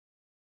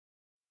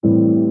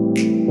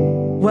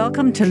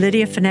Welcome to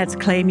Lydia Finette's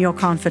Claim Your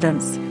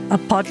Confidence, a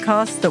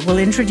podcast that will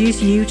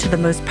introduce you to the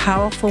most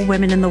powerful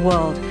women in the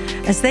world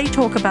as they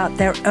talk about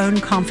their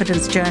own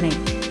confidence journey.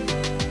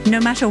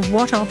 No matter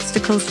what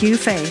obstacles you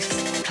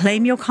face,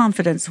 Claim Your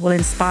Confidence will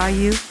inspire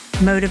you,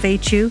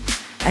 motivate you,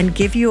 and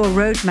give you a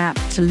roadmap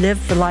to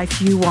live the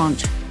life you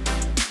want.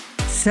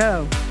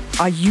 So,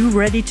 are you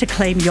ready to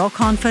claim your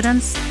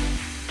confidence?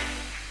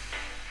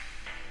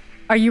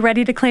 Are you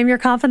ready to claim your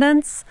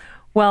confidence?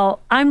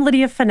 Well, I'm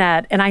Lydia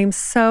Finette, and I am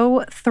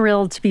so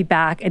thrilled to be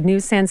back at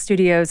New Sand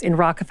Studios in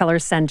Rockefeller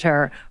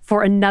Center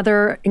for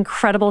another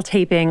incredible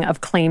taping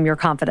of Claim Your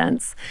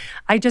Confidence.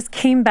 I just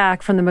came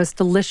back from the most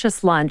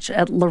delicious lunch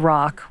at Le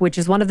Rock, which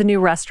is one of the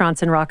new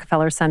restaurants in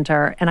Rockefeller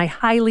Center, and I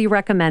highly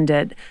recommend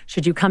it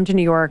should you come to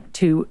New York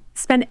to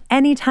spend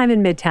any time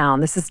in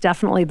Midtown. This is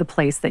definitely the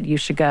place that you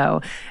should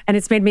go. And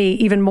it's made me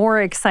even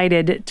more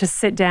excited to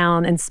sit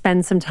down and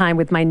spend some time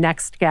with my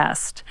next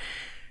guest.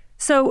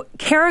 So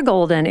Kara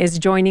Goldin is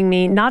joining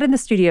me, not in the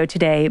studio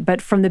today,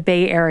 but from the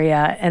Bay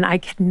Area, and I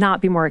could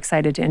not be more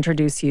excited to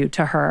introduce you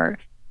to her.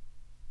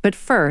 But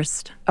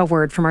first, a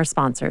word from our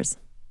sponsors.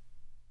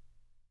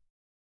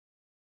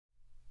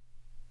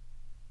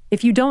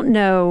 If you don't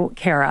know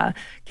Kara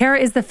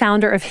is the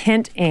founder of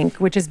Hint Inc.,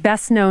 which is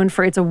best known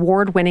for its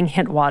award-winning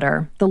Hint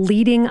Water, the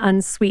leading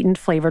unsweetened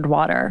flavored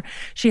water.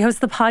 She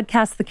hosts the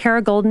podcast The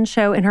Kara Goldin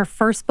Show, and her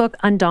first book,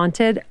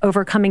 Undaunted,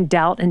 Overcoming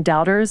Doubt and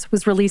Doubters,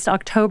 was released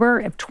October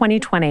of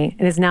 2020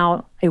 and is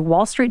now a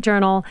Wall Street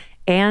Journal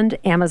and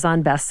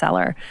Amazon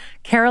bestseller.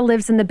 Kara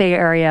lives in the Bay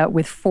Area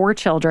with 4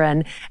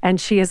 children,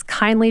 and she has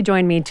kindly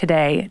joined me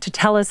today to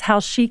tell us how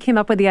she came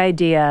up with the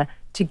idea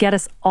to get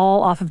us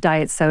all off of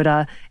diet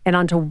soda and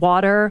onto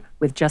water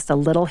with just a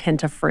little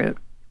hint of fruit.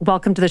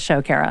 Welcome to the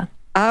show, Kara.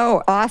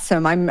 Oh,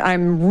 awesome.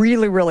 I'm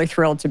really, really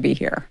thrilled to be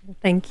here.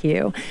 Thank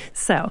you.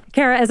 So,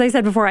 Kara, as I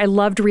said before, I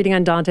loved reading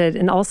Undaunted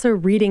and also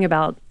reading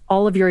about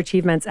all of your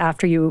achievements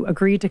after you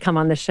agreed to come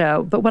on the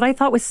show. But what I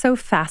thought was so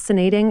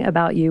fascinating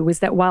about you was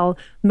that while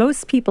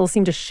most people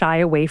seem to shy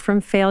away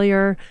from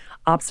failure,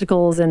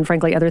 obstacles, and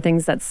frankly, other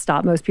things that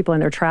stop most people in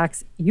their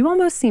tracks, you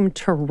almost seem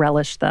to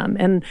relish them.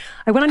 And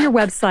I went on your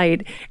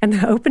website, and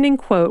the opening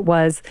quote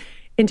was,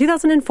 "In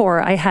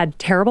 2004, I had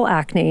terrible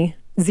acne,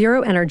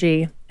 zero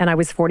energy, and I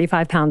was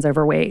 45 pounds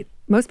overweight."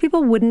 Most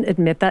people wouldn't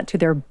admit that to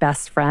their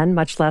best friend,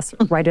 much less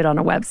write it on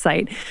a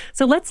website.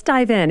 So let's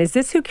dive in. Is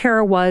this who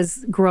Kara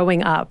was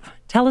growing up?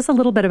 Tell us a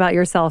little bit about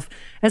yourself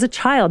as a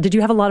child. Did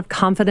you have a lot of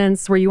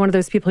confidence? Were you one of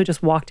those people who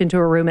just walked into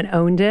a room and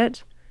owned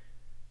it?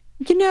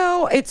 You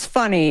know, it's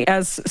funny,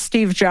 as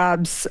Steve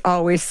Jobs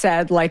always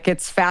said, like,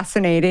 it's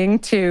fascinating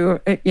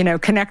to,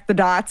 connect the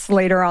dots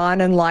later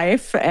on in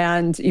life,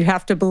 and you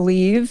have to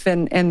believe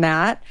in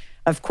that.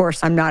 Of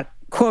course, I'm not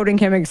quoting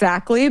him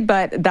exactly,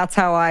 but that's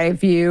how I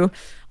view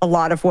a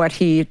lot of what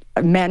he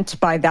meant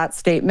by that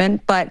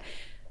statement. But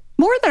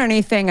more than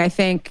anything, I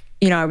think,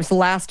 I was the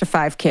last of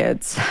 5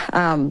 kids.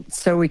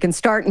 So we can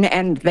start and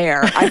end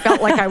there. I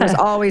felt like I was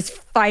always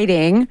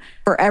fighting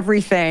for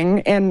everything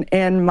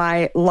in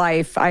my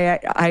life.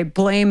 I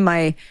blame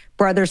my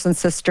brothers and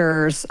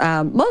sisters,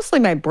 mostly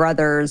my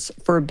brothers,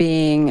 for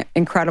being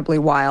incredibly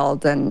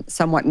wild and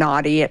somewhat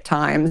naughty at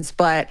times.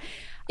 But,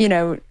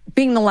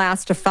 being the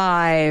last of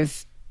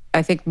 5,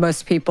 I think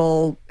most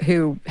people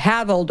who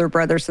have older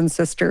brothers and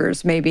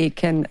sisters maybe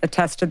can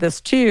attest to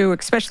this too,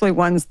 especially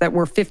ones that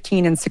were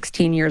 15 and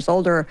 16 years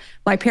older.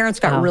 My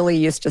parents got really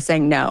used to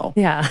saying no.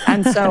 Yeah.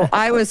 And so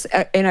I was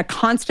in a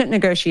constant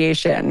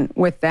negotiation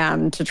with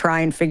them to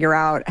try and figure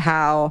out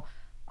how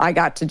I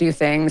got to do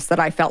things that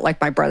I felt like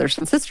my brothers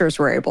and sisters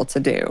were able to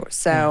do.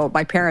 So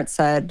my parents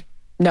said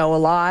no a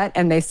lot,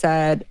 and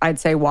I'd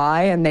say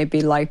why, and they'd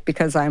be like,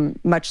 because I'm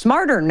much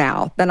smarter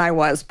now than I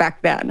was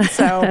back then.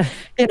 So,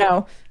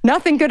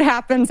 nothing good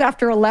happens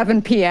after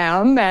 11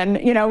 p.m. And,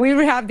 we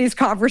would have these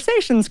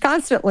conversations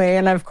constantly.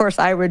 And of course,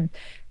 I would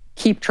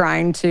keep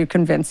trying to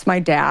convince my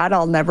dad.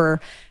 I'll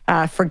never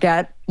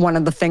forget one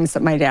of the things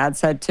that my dad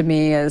said to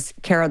me is,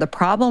 "Kara, the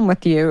problem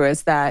with you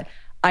is that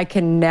I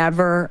can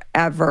never,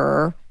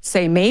 ever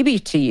say maybe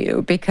to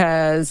you,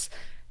 because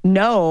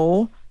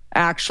no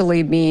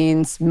actually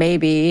means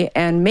maybe,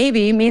 and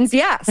maybe means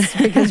yes,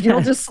 because you'll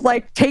just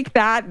take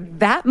that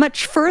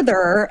much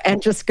further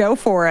and just go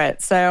for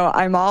it." So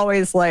I'm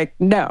always like,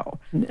 no,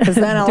 because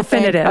then I'll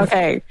think,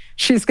 okay,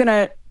 she's going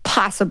to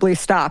possibly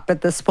stop at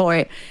this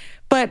point.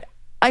 But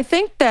I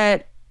think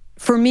that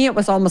for me, it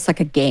was almost like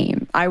a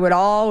game. I would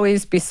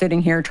always be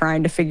sitting here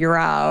trying to figure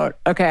out,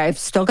 okay, I've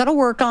still got to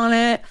work on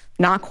it,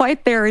 not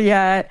quite there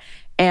yet.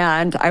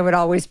 And I would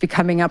always be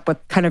coming up with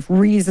kind of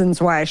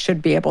reasons why I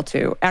should be able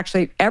to.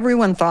 Actually,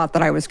 everyone thought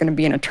that I was going to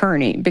be an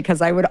attorney,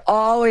 because I would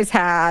always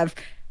have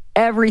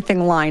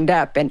everything lined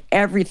up and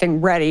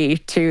everything ready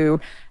to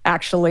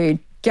actually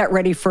get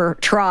ready for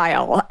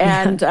trial.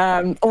 And,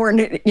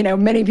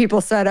 many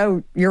people said,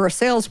 "Oh, you're a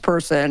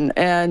salesperson."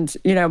 And,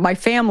 my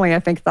family,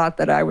 I think, thought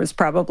that I was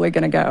probably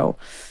going to go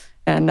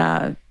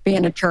and be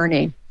an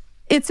attorney.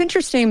 It's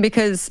interesting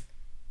because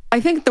I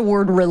think the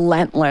word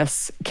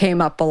relentless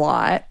came up a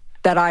lot,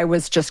 that I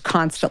was just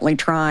constantly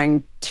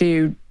trying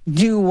to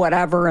do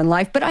whatever in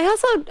life. But I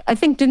also, I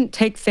think, didn't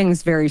take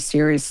things very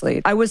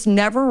seriously. I was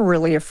never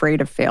really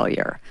afraid of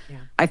failure. Yeah.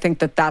 I think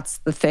that that's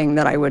the thing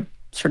that I would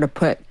sort of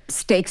put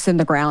stakes in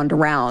the ground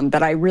around,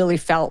 that I really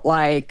felt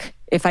like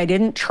if I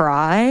didn't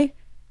try,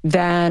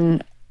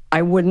 then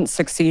I wouldn't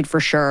succeed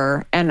for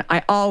sure. And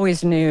I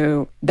always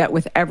knew that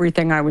with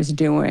everything I was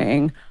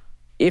doing,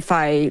 if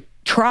I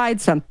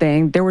tried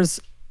something, there was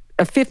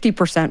a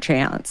 50%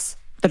 chance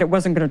that it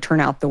wasn't going to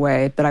turn out the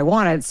way that I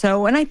wanted.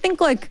 So, and I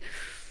think like,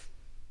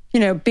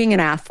 being an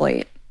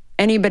athlete,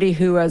 anybody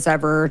who has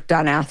ever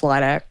done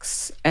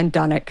athletics and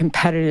done it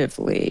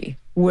competitively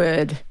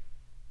would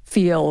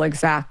feel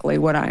exactly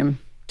what I'm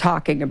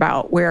talking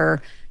about,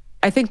 where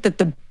I think that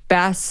the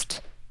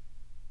best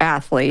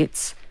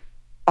athletes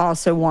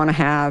also want to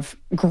have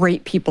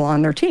great people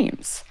on their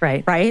teams.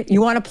 Right?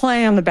 You want to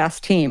play on the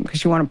best team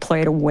because you want to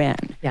play to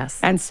win. Yes.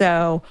 And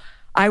so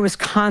I was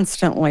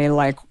constantly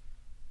like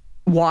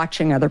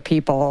watching other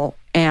people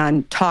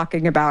and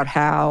talking about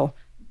how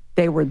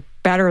they were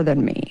better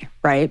than me,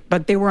 right?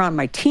 But they were on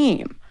my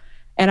team.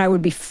 And I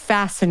would be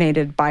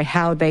fascinated by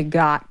how they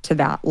got to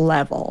that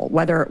level,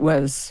 whether it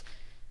was,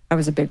 I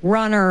was a big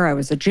runner, I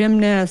was a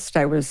gymnast,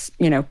 I was,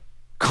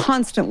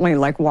 constantly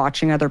like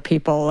watching other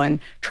people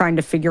and trying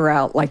to figure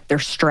out like their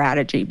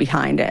strategy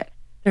behind it.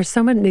 There's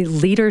so many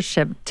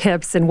leadership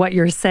tips in what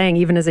you're saying,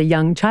 even as a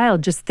young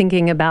child, just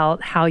thinking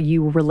about how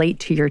you relate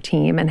to your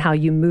team and how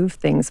you move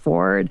things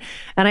forward.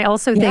 And I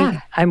also think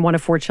I'm one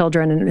of 4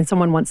 children, and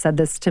someone once said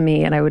this to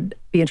me, and I would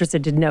be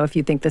interested to know if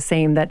you think the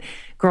same, that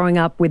growing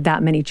up with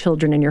that many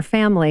children in your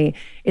family,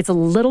 it's a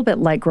little bit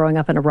like growing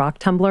up in a rock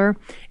tumbler.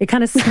 It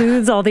kind of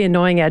smooths all the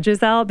annoying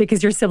edges out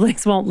because your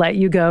siblings won't let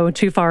you go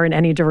too far in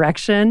any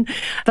direction.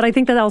 But I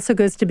think that also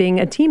goes to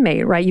being a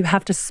teammate, right? You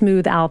have to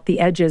smooth out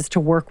the edges to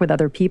work with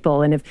other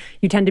people. And if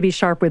you tend to be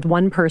sharp with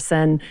one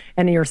person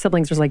and your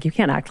siblings are like, you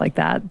can't act like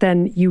that,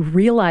 then you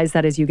realize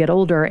that as you get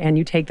older and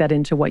you take that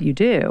into what you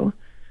do.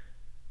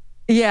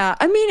 Yeah.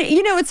 I mean,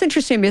 it's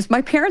interesting because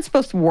my parents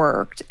both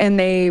worked and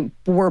they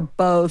were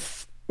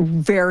both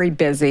very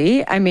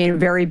busy. I mean,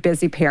 very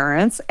busy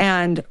parents.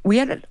 And we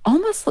had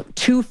almost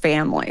 2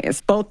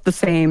 families, both the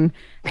same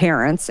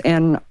parents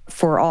and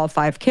for all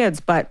 5 kids.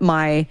 But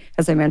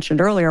as I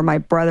mentioned earlier, my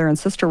brother and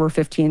sister were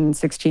 15 and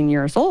 16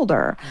 years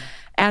older.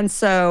 And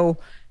so,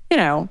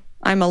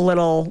 I'm a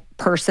little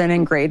person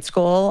in grade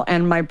school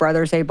and my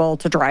brother's able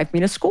to drive me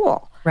to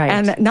school. Right.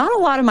 And not a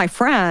lot of my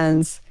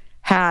friends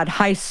had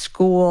high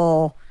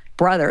school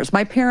brothers.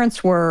 My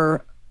parents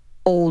were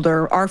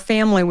older. Our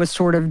family was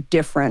sort of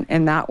different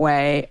in that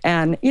way.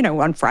 And,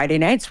 on Friday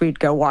nights, we'd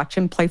go watch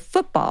him play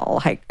football.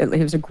 He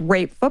was a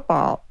great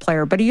football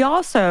player, but he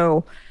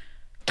also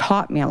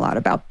taught me a lot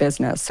about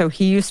business. So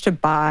he used to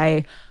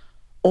buy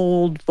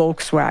old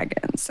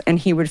Volkswagens and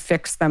he would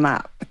fix them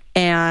up.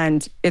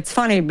 And it's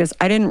funny because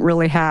I didn't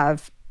really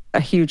have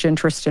a huge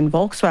interest in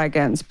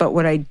Volkswagens, but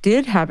what I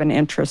did have an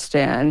interest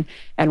in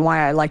and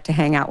why I like to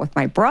hang out with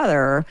my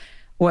brother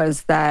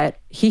was that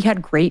he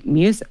had great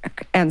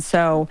music. And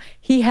so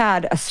he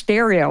had a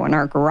stereo in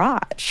our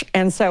garage.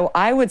 And so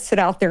I would sit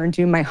out there and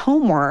do my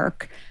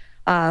homework.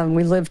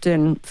 We lived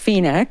in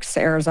Phoenix,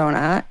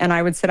 Arizona, and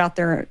I would sit out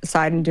there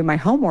outside and do my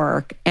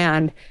homework.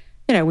 And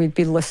we'd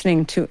be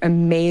listening to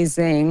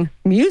amazing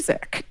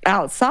music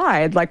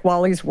outside, like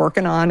while he's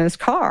working on his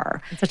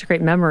car. It's such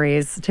great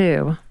memories,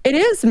 too. It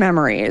is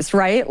memories,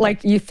 right?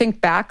 Like you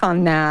think back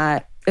on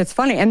that. It's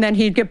funny. And then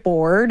he'd get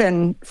bored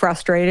and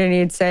frustrated and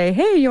he'd say,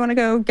 hey, you want to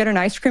go get an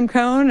ice cream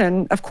cone?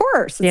 And of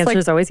course, the answer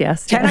is always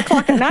yes. 10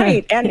 o'clock at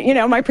night. And,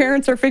 my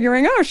parents are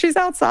figuring, oh, she's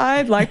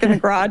outside, like in the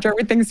garage,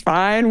 everything's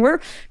fine.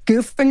 We're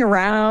goofing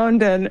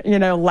around and,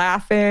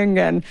 laughing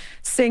and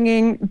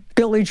singing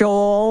Billy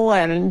Joel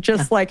and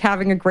just like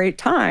having a great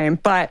time.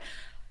 But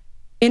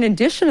in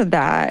addition to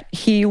that,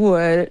 he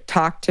would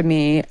talk to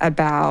me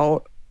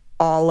about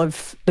all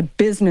of the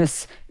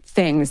business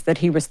things that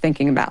he was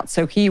thinking about.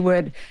 So he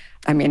would,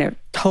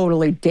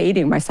 totally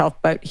dating myself,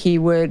 but he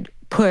would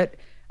put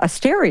a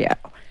stereo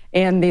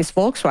in these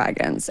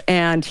Volkswagens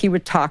and he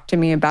would talk to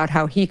me about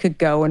how he could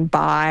go and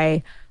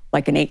buy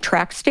like an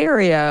 8-track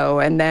stereo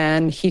and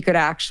then he could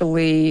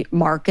actually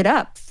mark it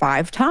up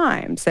 5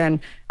 times.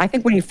 And I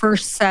think when he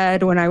first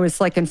said, when I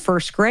was like in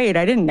first grade,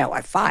 I didn't know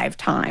what 5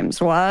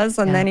 times was.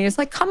 And then he was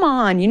like, come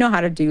on, you know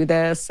how to do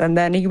this. And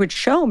then he would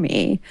show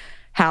me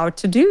how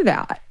to do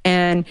that.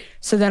 And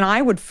so then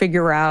I would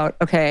figure out,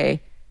 okay,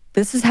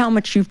 this is how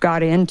much you've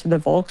got into the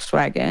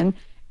Volkswagen,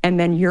 and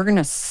then you're going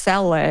to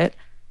sell it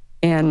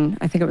in,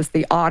 I think it was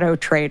the Auto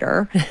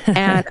Trader.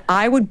 And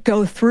I would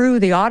go through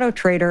the Auto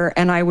Trader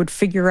and I would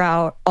figure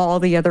out all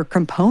the other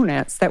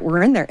components that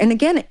were in there. And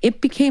again, it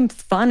became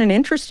fun and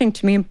interesting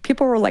to me. And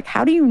people were like,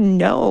 how do you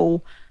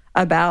know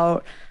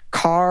about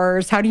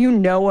cars? How do you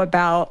know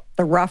about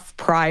the rough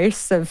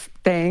price of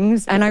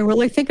things? And I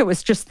really think it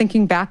was just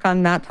thinking back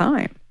on that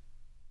time.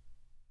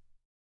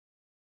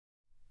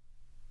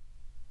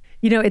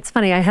 It's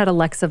funny. I had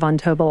Alexa Von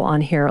Tobel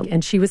on here,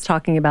 and she was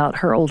talking about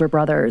her older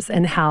brothers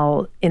and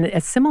how, in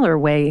a similar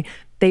way,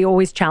 they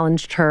always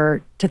challenged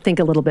her to think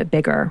a little bit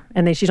bigger.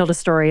 And she told a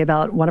story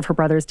about one of her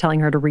brothers telling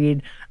her to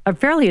read a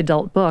fairly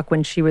adult book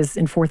when she was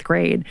in 4th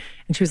grade.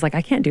 And she was like,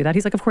 I can't do that.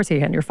 He's like, of course you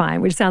can, you're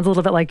fine. Which sounds a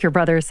little bit like your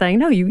brother saying,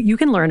 no, you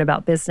can learn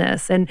about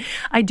business. And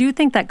I do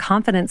think that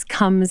confidence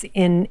comes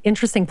in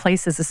interesting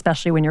places,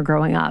 especially when you're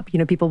growing up.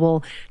 People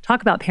will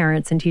talk about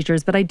parents and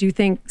teachers, but I do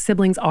think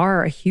siblings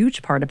are a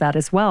huge part of that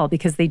as well,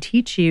 because they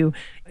teach you.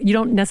 You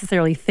don't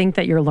necessarily think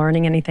that you're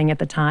learning anything at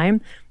the time.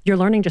 You're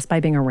learning just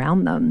by being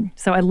around them.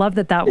 So I love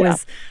that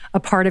was a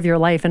part of your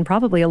life, and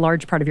probably a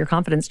large part of your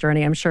confidence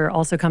journey, I'm sure,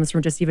 also comes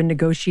from just even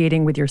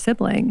negotiating with your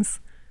siblings.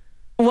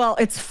 Well,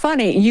 it's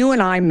funny. You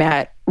and I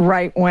met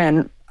right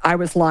when I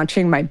was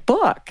launching my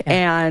book.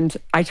 And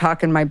I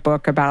talk in my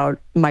book about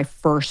my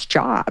first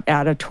job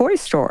at a toy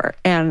store.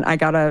 And I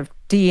got a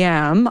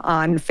DM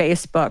on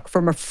Facebook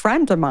from a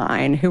friend of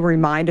mine who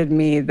reminded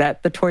me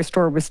that the toy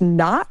store was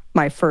not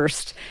my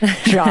first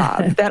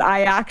job, that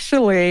I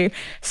actually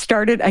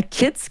started a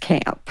kids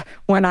camp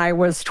when I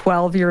was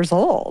 12 years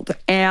old.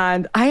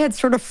 And I had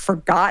sort of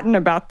forgotten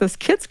about this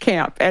kids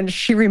camp. And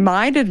she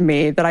reminded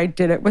me that I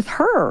did it with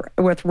her,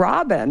 with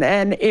Robin.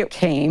 And it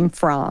came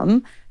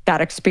from that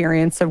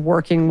experience of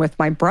working with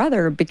my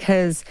brother,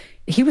 because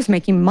he was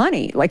making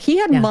money. Like, he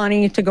had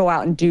money to go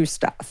out and do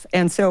stuff.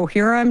 And so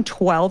here I'm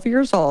 12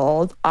 years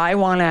old. I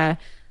want to,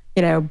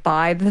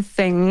 buy the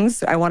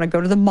things. I want to go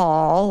to the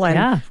mall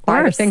and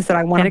buy the things that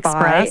I want to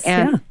buy.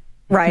 And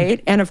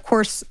right. And of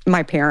course,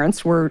 my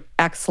parents were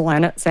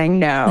excellent at saying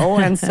no.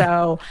 And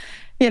so,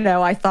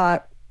 I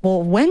thought,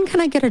 well, when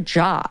can I get a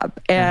job?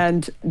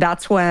 And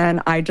that's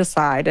when I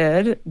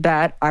decided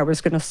that I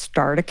was going to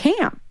start a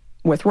camp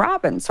with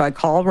Robin. So I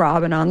called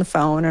Robin on the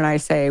phone and I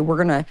say, we're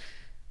going to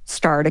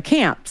start a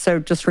camp. So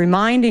just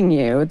reminding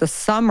you, the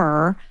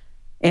summer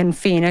in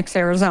Phoenix,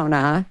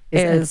 Arizona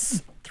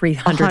is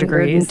 300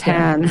 degrees.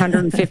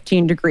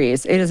 115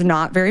 degrees. It is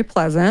not very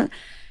pleasant.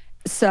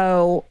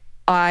 So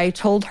I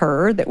told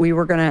her that we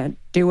were going to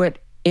do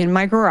it in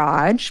my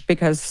garage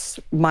because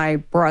my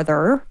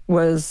brother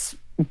was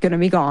going to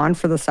be gone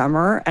for the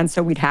summer. And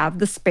so we'd have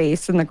the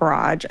space in the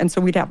garage. And so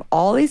we'd have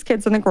all these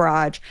kids in the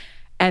garage.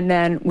 And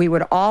then we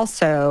would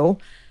also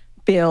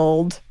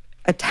build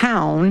a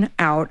town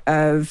out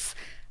of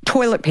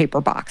toilet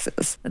paper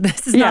boxes.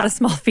 This is not a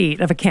small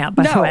feat of a camp,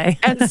 by the way.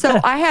 And so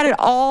I had it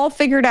all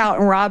figured out.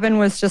 And Robin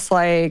was just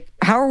like,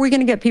 how are we going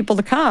to get people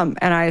to come?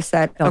 And I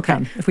said,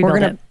 okay, we're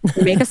going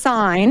to make a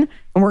sign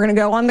and we're going to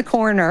go on the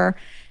corner.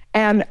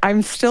 And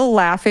I'm still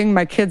laughing.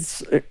 My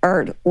kids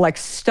are like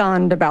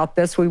stunned about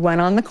this. We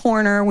went on the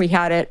corner. We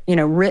had it,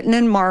 written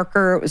in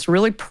marker. It was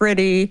really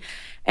pretty.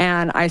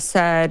 And I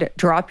said,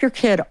 drop your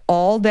kid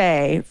all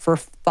day for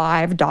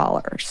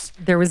 $5.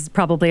 There was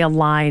probably a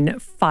line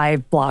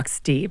 5 blocks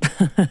deep.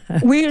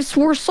 We just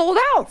were sold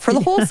out for the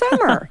whole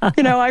summer.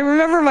 I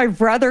remember my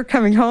brother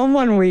coming home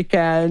one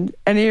weekend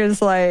and he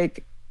was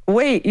like,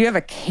 wait, you have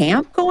a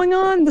camp going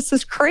on? This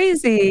is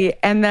crazy.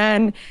 And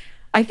then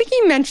I think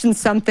he mentioned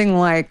something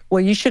like,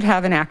 well, you should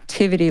have an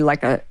activity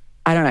like I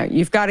don't know,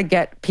 you've got to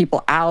get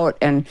people out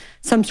and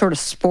some sort of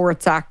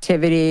sports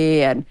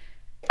activity. And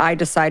I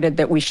decided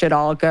that we should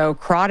all go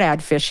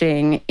crawdad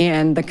fishing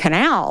in the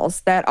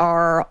canals that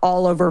are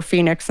all over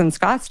Phoenix and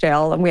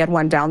Scottsdale. And we had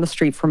one down the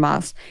street from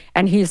us.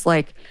 And he's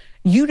like,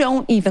 you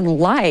don't even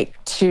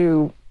like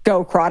to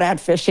go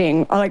crawdad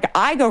fishing. Like,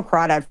 I go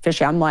crawdad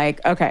fishing. I'm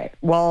like, okay,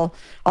 well,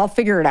 I'll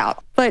figure it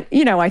out. But,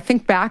 I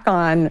think back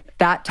on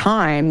that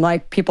time,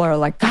 like, people are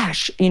like,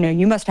 gosh,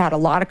 you must have had a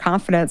lot of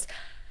confidence.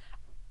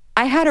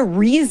 I had a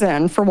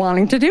reason for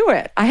wanting to do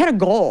it. I had a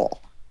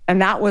goal.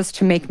 And that was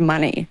to make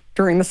money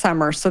during the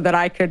summer so that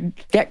I could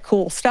get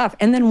cool stuff.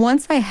 And then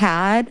once I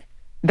had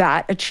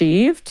that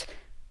achieved,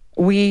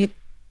 we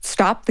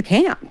stopped the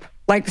camp,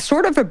 like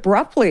sort of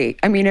abruptly.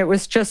 I mean, it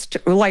was just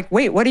like,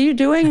 wait, what are you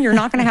doing? You're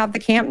not going to have the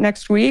camp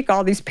next week?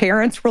 All these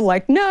parents were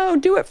like, no,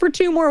 do it for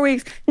 2 more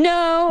weeks.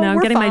 No, I'm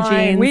getting fine. my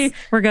jeans.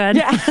 We're good.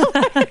 Yeah.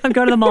 I'm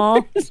going to the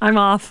mall. I'm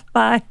off.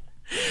 Bye.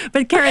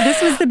 But Kara,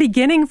 this was the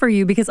beginning for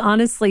you, because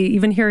honestly,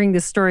 even hearing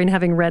this story and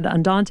having read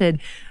Undaunted,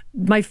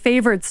 my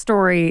favorite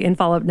story in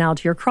follow-up now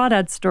to your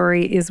crawdad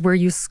story is where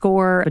you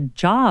score a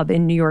job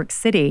in New York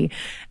City.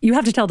 You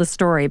have to tell the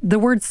story. The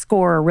word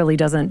score really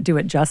doesn't do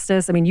it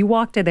justice. I mean, you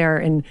walked in there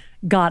and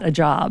got a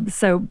job.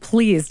 So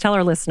please tell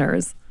our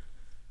listeners.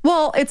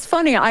 Well, it's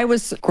funny. I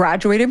was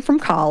graduating from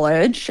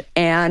college,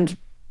 and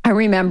I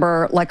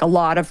remember like a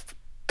lot of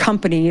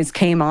companies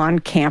came on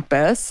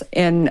campus,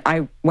 and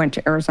I went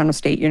to Arizona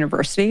State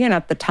University. And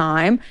at the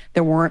time,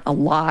 there weren't a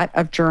lot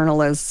of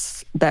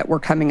journalists that were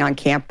coming on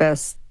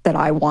campus that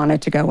I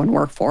wanted to go and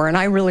work for. And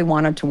I really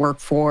wanted to work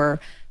for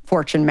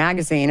Fortune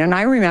magazine. And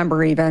I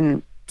remember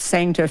even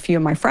saying to a few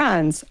of my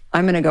friends,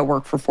 I'm going to go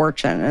work for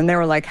Fortune. And they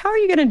were like, how are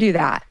you going to do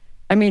that?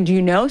 I mean, do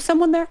you know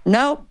someone there?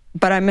 No,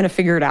 but I'm going to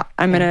figure it out.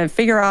 I'm going to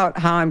figure out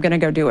how I'm going to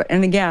go do it.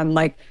 And again,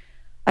 like,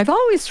 I've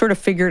always sort of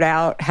figured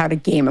out how to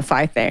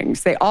gamify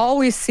things. They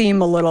always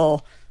seem a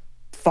little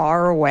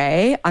far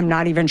away. I'm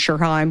not even sure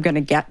how I'm going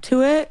to get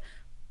to it,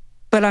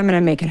 but I'm going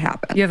to make it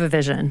happen. You have a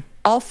vision.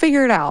 I'll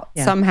figure it out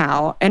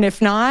somehow. And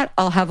if not,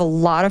 I'll have a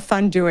lot of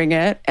fun doing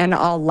it and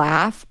I'll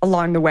laugh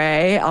along the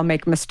way. I'll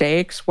make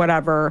mistakes,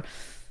 whatever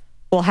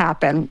will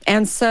happen.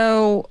 And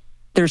so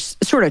there's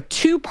sort of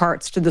two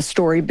parts to the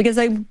story because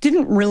I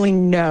didn't really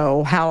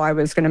know how I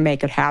was going to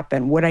make it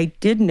happen. What I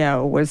did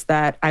know was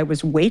that I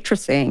was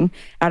waitressing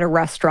at a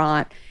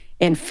restaurant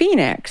in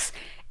Phoenix,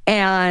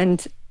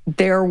 and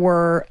there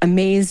were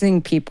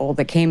amazing people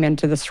that came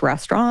into this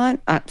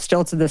restaurant.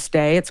 Still to this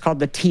day, it's called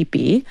the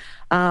Teepee.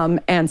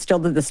 And still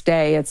to this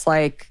day, it's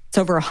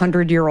over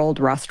 100-year-old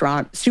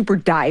restaurant, super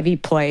divey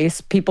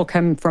place. People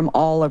come from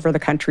all over the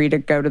country to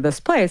go to this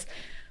place.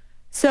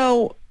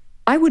 So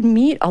I would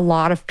meet a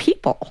lot of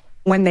people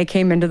when they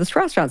came into this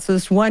restaurant. So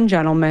this one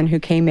gentleman who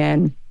came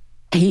in,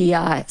 he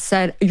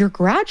said, "You're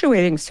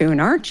graduating soon,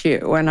 aren't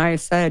you?" And I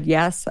said,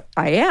 "Yes,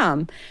 I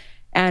am."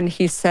 And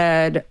he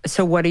said,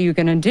 "So what are you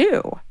going to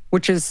do?"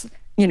 Which is,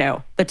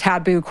 the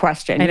taboo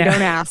question. You don't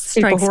ask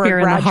people who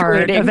are graduating. In the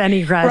heart of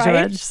any graduate,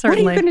 right?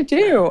 certainly. What are you going to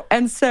do?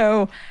 And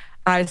so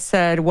I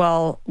said,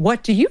 "Well,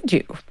 what do you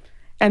do?"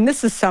 And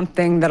this is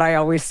something that I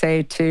always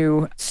say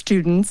to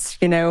students,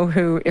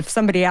 who, if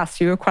somebody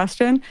asks you a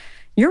question,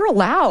 you're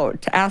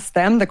allowed to ask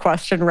them the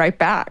question right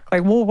back.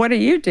 Well, what do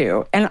you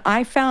do? And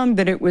I found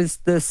that it was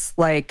this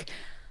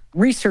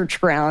research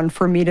ground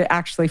for me to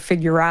actually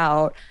figure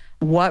out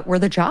what were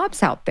the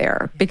jobs out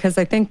there, because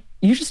I think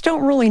you just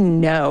don't really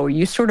know.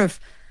 You sort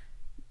of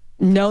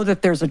know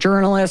that there's a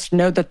journalist,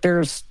 know that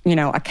there's,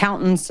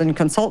 accountants and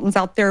consultants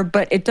out there,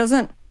 but it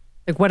doesn't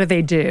what do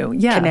they do?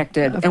 Yeah,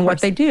 connected and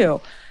what they do.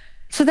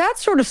 So that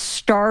sort of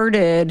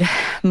started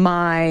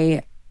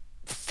my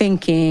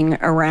thinking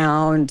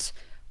around,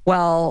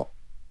 well,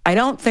 I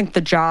don't think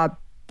the job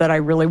that I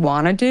really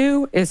want to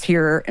do is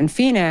here in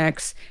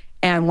Phoenix.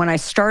 And when I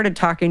started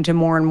talking to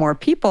more and more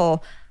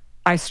people,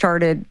 I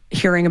started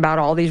hearing about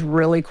all these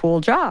really cool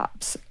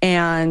jobs.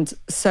 And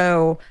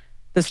so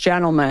this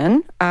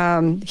gentleman,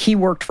 he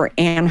worked for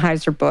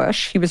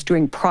Anheuser-Busch. He was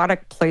doing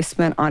product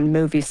placement on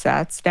movie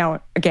sets.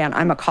 Now, again,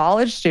 I'm a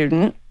college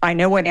student. I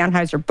know what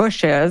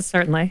Anheuser-Busch is.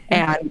 Certainly.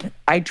 And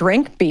I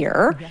drink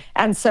beer. Yeah.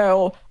 And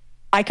so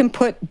I can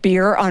put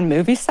beer on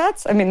movie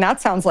sets. I mean,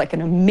 that sounds like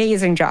an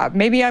amazing job.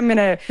 Maybe I'm going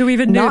to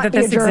not be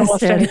a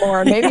journalist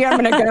anymore. Maybe I'm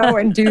going to go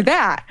and do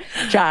that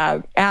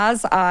job.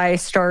 As I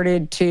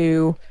started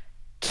to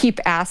keep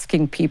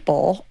asking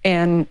people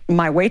in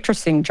my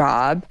waitressing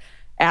job,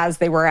 as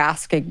they were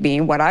asking me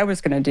what I was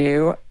going to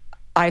do,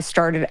 I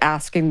started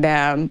asking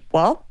them,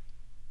 well,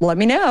 let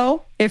me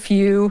know if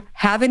you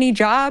have any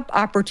job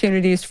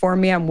opportunities for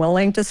me. I'm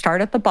willing to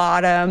start at the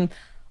bottom,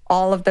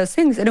 all of those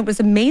things. And it was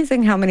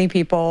amazing how many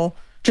people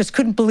just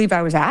couldn't believe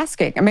I was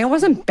asking. I mean, I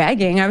wasn't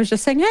begging. I was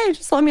just saying, hey,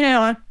 just let me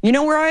know. You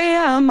know where I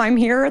am. I'm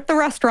here at the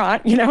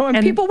restaurant,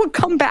 and people would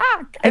come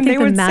back and they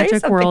would say something to me. I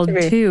think the magic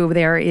world, too,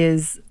 there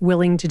is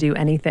willing to do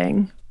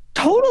anything.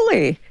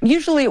 Totally.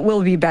 Usually it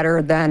will be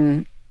better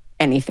than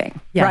anything,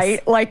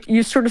 right?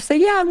 You sort of say,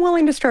 yeah, I'm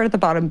willing to start at the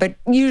bottom. But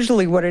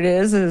usually what it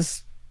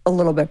is a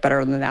little bit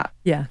better than that.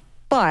 Yeah.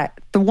 But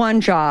the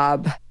one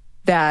job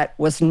that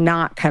was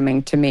not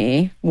coming to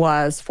me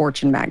was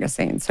Fortune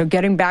magazine. So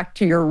getting back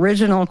to your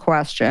original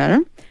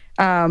question,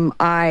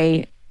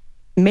 I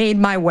made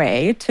my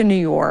way to New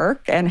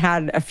York and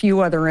had a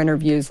few other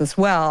interviews as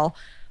well.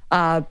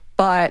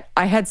 But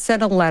I had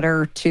sent a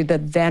letter to the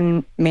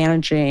then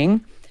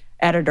managing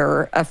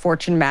editor of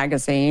Fortune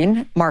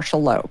magazine,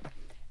 Marshall Loeb.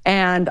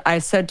 And I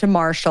said to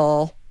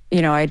Marshall,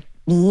 I'd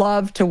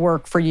love to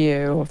work for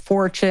you.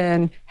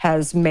 Fortune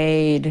has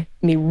made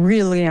me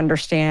really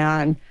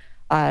understand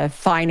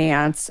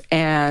finance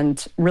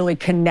and really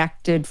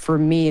connected for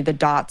me the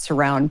dots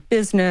around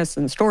business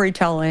and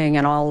storytelling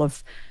and all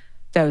of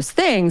those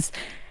things.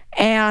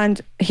 And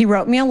he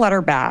wrote me a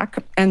letter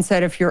back and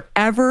said, if you're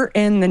ever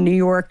in the New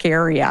York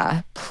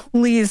area,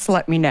 please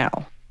let me know.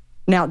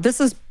 Now,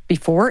 this is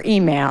before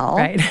email.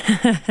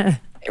 Right.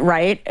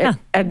 Right? Yeah.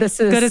 And this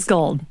is good as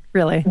gold,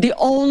 really. The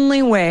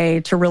only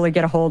way to really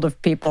get a hold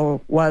of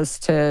people was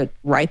to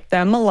write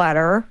them a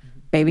letter.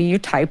 Maybe you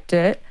typed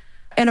it.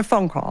 And a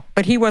phone call,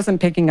 but he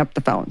wasn't picking up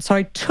the phone. So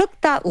I took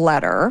that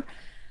letter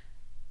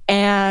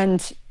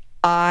and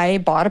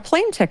I bought a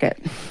plane ticket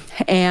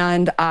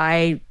and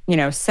I,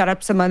 set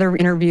up some other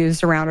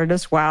interviews around it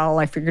as well.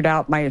 I figured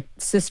out my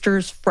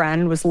sister's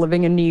friend was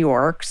living in New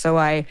York, so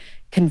I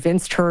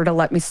convinced her to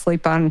let me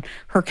sleep on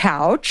her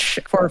couch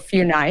for a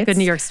few nights. Good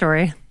New York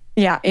story.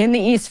 Yeah, in the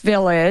East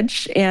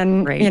Village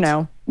in,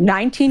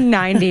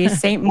 1990,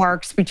 St.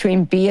 Mark's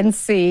between B and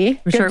C.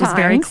 I'm sure it was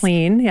very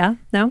clean. Yeah,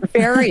 no?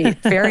 Very,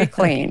 very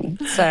clean.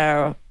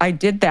 So I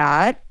did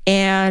that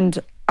and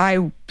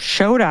I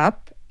showed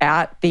up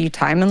at the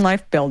Time and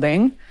Life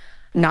building,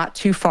 not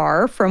too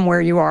far from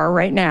where you are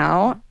right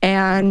now.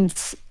 And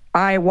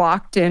I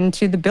walked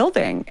into the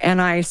building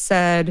and I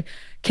said,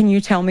 can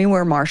you tell me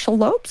where Marshall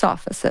Loeb's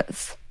office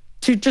is?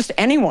 To just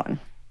anyone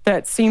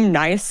that seemed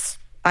nice.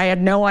 I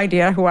had no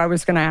idea who I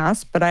was going to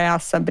ask, but I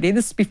asked somebody.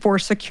 This is before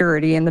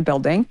security in the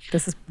building.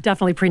 This is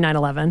definitely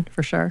pre-9/11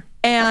 for sure.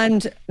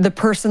 And the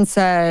person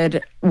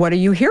said, what are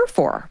you here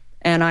for?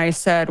 And I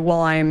said,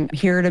 well, I'm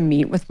here to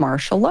meet with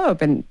Marshall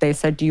Loeb. And they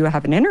said, do you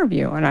have an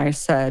interview? And I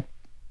said,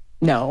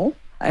 no.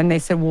 And they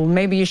said, well,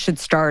 maybe you should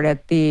start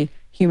at the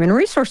Human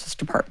Resources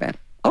Department.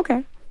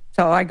 Okay.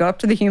 So I go up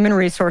to the Human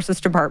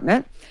Resources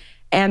Department,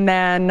 and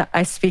then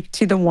I speak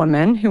to the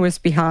woman who was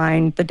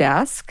behind the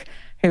desk,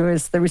 who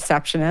is the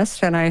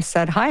receptionist. And I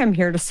said, hi, I'm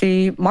here to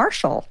see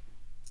Marshall.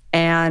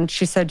 And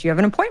she said, do you have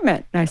an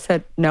appointment? And I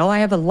said, no, I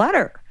have a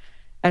letter.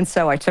 And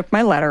so I took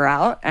my letter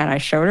out and I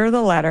showed her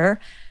the letter.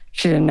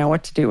 She didn't know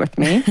what to do with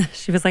me.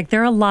 She was like,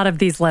 there are a lot of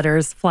these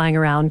letters flying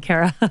around,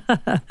 Kara.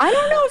 I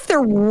don't know if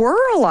there were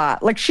a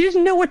lot. Like, she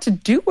didn't know what to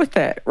do with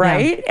it,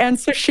 right? Yeah. And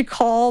so she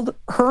called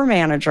her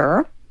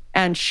manager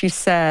and she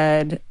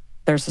said,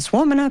 there's this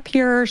woman up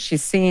here. She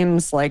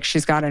seems like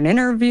she's got an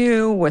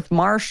interview with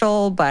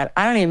Marshall, but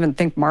I don't even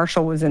think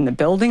Marshall was in the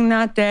building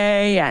that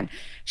day. And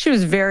she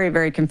was very,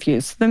 very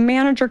confused. So the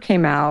manager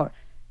came out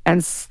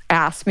and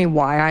asked me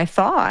why I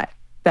thought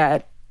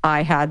that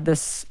I had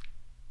this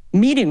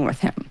meeting with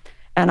him.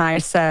 And I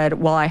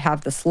said, well, I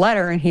have this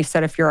letter. And he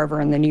said, if you're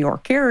ever in the New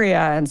York area.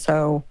 And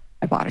so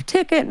I bought a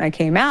ticket and I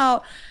came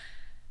out.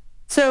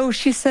 So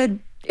she said,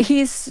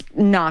 he's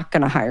not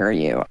going to hire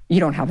you. You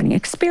don't have any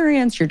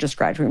experience. You're just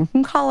graduating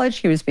from college.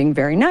 He was being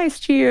very nice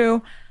to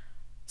you.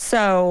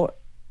 So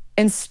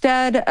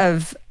instead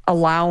of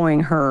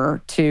allowing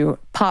her to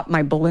pop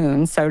my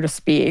balloon, so to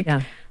speak,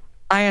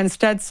 I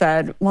instead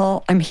said,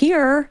 well, I'm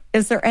here.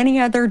 Is there any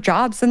other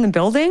jobs in the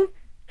building?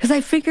 Because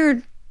I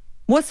figured,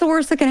 what's the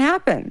worst that can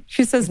happen?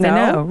 She says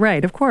no.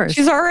 Right, of course.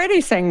 She's already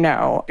saying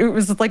no. It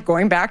was like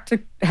going back to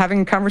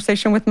having a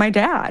conversation with my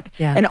dad.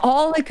 Yeah. And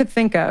all I could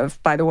think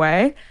of, by the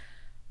way,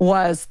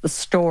 was the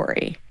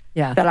story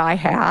that I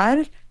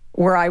had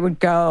where I would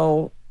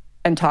go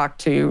and talk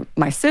to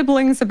my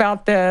siblings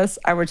about this.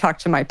 I would talk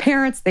to my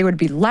parents. They would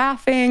be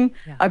laughing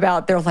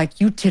about, they're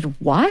like, you did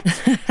what?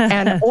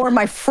 Or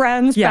my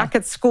friends back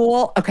at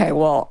school. Okay,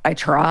 well, I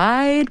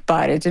tried,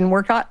 but it didn't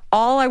work out.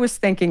 All I was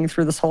thinking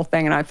through this whole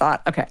thing, and I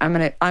thought, okay, I'm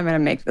gonna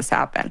make this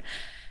happen.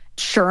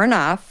 Sure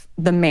enough,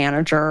 the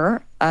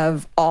manager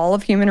of all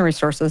of Human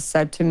Resources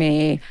said to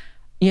me,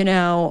 you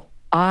know,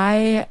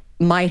 I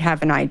might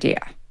have an idea.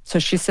 So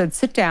she said,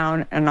 sit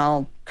down and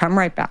I'll come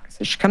right back.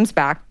 So she comes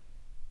back.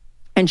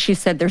 And she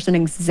said, there's an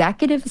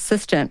executive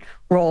assistant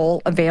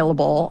role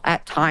available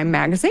at Time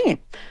magazine.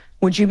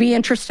 Would you be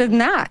interested in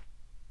that?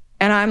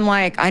 And I'm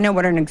like, I know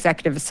what an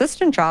executive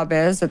assistant job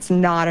is. It's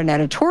not an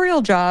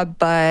editorial job,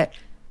 but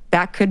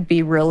that could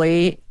be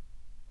really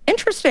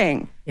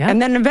interesting. Yeah.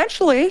 And then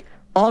eventually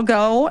I'll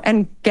go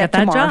and get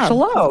to Marshall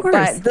Loeb.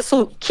 But this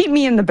will keep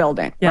me in the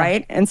building,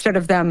 right? Instead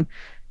of them,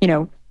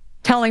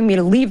 telling me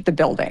to leave the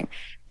building.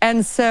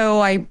 And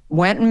so I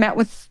went and met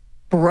with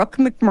Brooke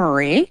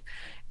McMurray.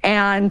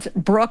 And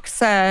Brooke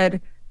said,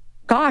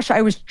 gosh,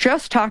 I was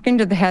just talking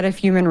to the head of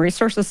Human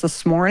Resources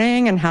this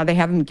morning and how they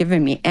haven't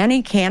given me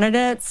any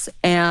candidates.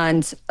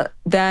 And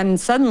then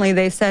suddenly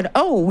they said,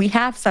 oh, we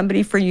have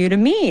somebody for you to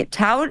meet.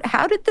 How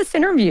did this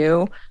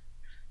interview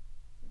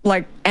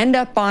end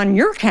up on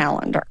your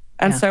calendar?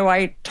 And so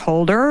I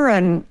told her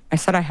and I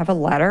said, I have a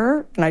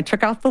letter. And I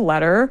took out the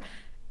letter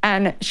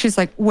and she's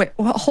like, wait,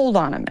 well, hold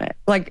on a minute.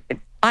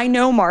 I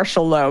know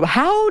Marshall Loeb.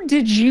 How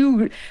did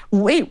you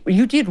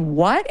did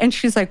what? And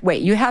she's like,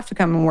 wait, you have to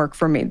come and work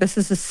for me. This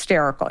is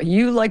hysterical.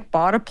 You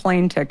bought a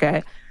plane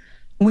ticket.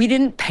 We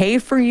didn't pay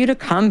for you to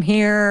come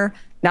here.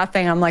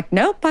 Nothing. I'm like,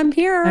 nope, I'm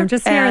here. I'm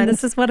just here and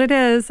this is what it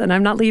is. And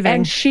I'm not leaving.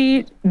 And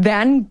she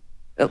then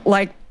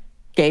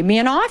gave me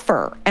an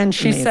offer. And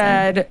she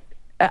said,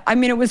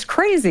 it was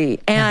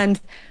crazy. And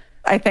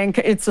I think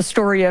it's a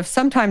story of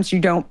sometimes you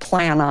don't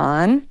plan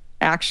on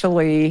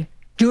actually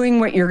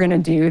doing what you're going to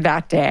do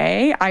that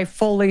day. I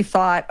fully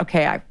thought,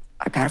 okay, I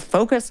got to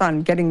focus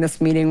on getting this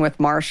meeting with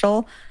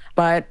Marshall,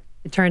 but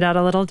it turned out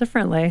a little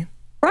differently.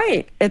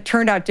 Right. It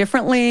turned out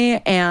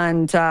differently.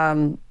 And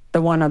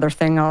the one other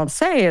thing I'll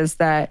say is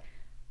that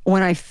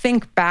when I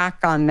think back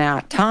on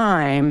that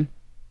time,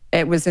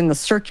 it was in the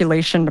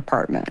circulation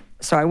department.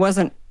 So I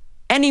wasn't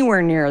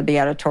anywhere near the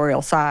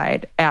editorial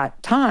side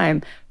at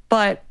Time,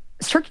 but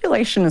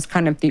circulation is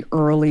kind of the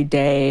early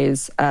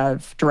days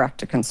of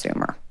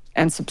direct-to-consumer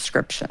and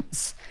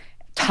subscriptions,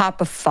 top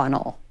of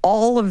funnel,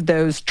 all of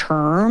those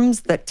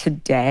terms that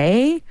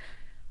today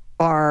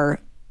are,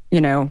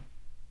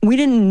 we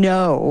didn't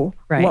know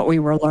what we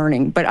were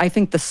learning. But I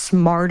think the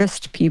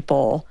smartest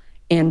people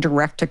in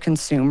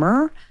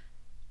direct-to-consumer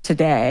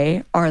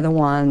today are the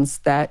ones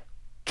that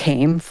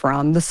came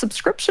from the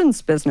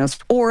subscriptions business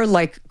or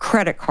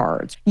credit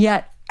cards.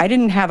 Yet I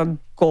didn't have a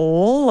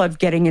goal of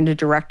getting into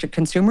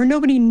direct-to-consumer.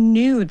 Nobody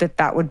knew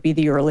that would be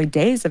the early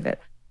days of it.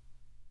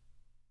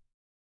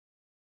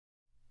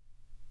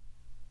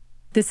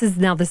 This is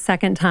now the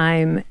second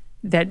time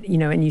that,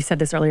 and you said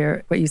this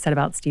earlier, what you said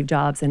about Steve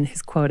Jobs and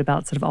his quote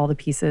about sort of all the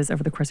pieces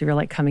over the course of your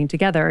life coming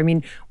together. I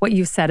mean, what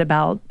you said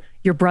about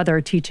your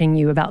brother teaching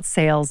you about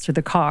sales to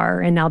the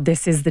car, and now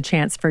this is the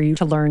chance for you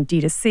to learn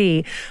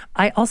D2C.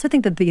 I also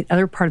think that the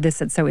other part of this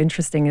that's so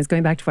interesting is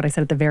going back to what I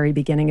said at the very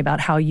beginning about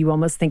how you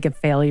almost think of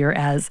failure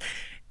as,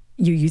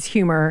 you use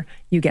humor,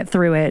 you get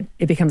through it,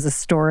 it becomes a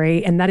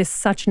story. And that is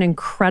such an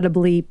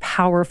incredibly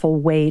powerful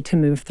way to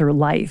move through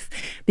life.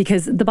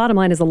 Because the bottom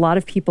line is a lot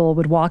of people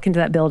would walk into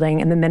that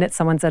building and the minute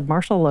someone said,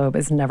 Marshall Loeb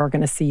is never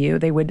going to see you,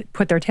 they would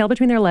put their tail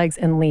between their legs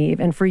and leave.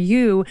 And for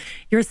you,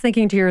 you're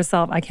thinking to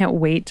yourself, I can't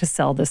wait to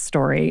sell this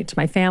story to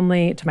my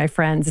family, to my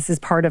friends. This is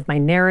part of my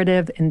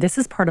narrative and this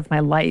is part of my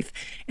life.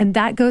 And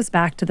that goes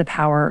back to the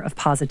power of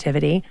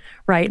positivity,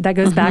 right? That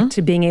goes back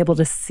to being able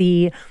to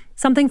see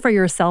something for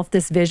yourself,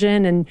 this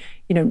vision, and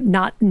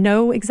not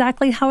know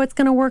exactly how it's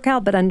going to work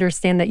out, but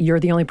understand that you're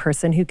the only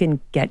person who can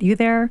get you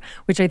there,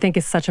 which I think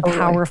is such a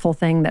powerful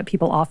thing that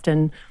people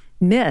often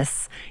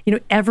miss.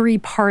 Every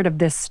part of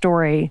this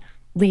story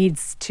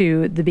leads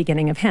to the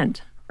beginning of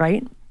Hint,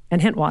 right?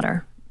 And Hint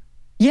Water.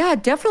 Yeah,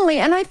 definitely.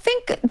 And I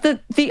think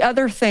that the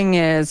other thing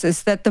is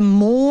that the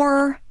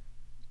more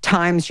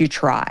times you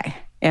try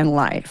in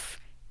life,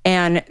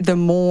 and the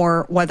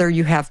more, whether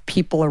you have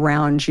people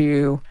around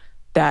you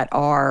that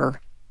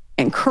are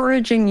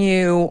encouraging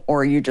you,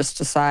 or you just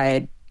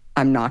decide,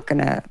 I'm not going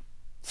to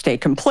stay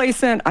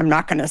complacent. I'm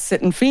not going to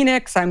sit in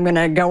Phoenix. I'm going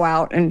to go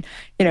out and,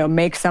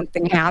 make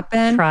something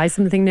happen. Try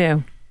something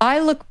new. I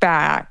look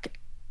back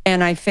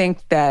and I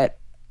think that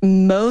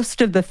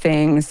most of the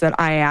things that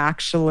I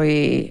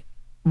actually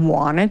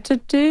wanted to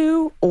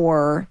do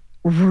or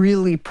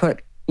really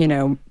put,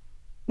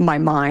 my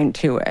mind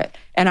to it,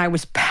 and I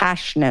was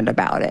passionate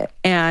about it,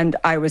 and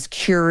I was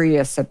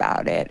curious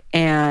about it,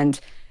 and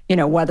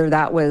whether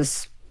that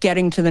was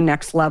getting to the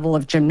next level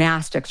of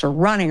gymnastics or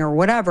running or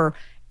whatever,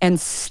 and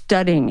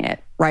studying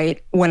it,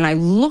 right? When I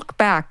look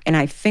back and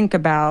I think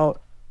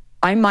about,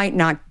 I might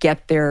not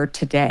get there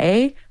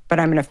today, but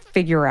I'm going to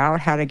figure out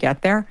how to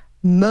get there.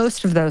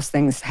 Most of those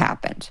things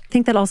happened. I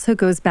think that also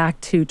goes back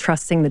to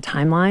trusting the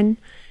timeline,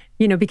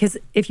 because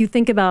if you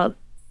think about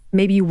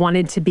maybe you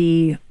wanted to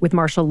be with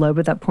Marshall Loeb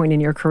at that point in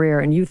your career,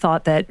 and you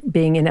thought that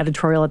being in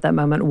editorial at that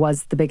moment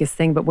was the biggest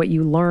thing, but what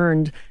you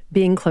learned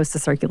being close to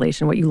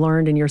circulation, what you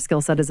learned in your skill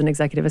set as an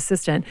executive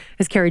assistant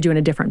has carried you in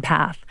a different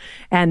path.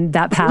 And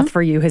that path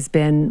for you has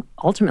been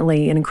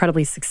ultimately an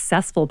incredibly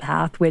successful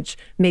path, which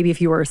maybe if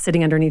you were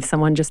sitting underneath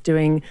someone just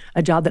doing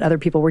a job that other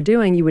people were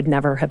doing, you would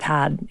never have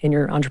had in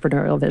your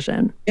entrepreneurial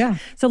vision. Yeah.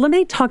 So let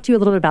me talk to you a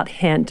little bit about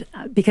Hint,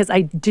 because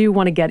I do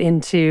want to get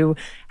into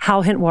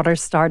how Hint Water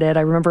started.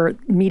 I remember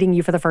meeting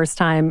you for the first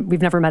time.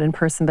 We've never met in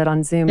person, but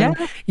on Zoom. Yeah.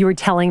 And you were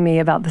telling me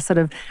about the sort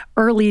of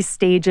early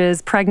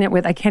stages, pregnant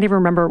with, I can't even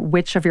remember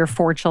which of your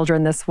 4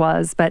 children this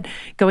was, but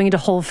going into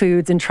Whole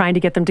Foods and trying to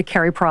get them to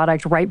carry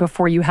product right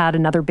before you had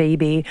another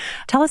baby.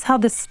 Tell us how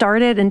this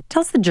started and tell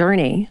us the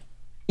journey.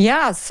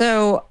 Yeah.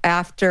 So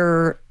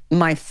after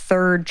my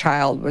 3rd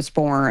child was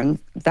born,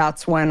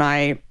 that's when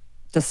I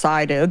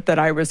decided that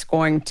I was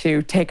going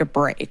to take a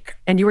break.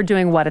 And you were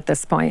doing what at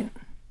this point?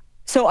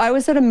 So I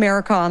was at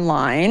America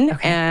Online,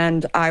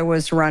 and I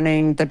was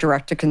running the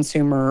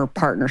direct-to-consumer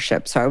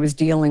partnership. So I was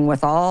dealing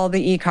with all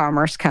the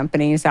e-commerce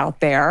companies out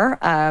there.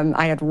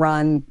 I had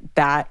run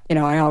that,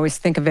 I always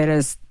think of it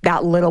as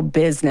that little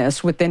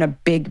business within a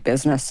big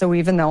business. So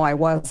even though I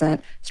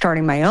wasn't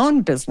starting my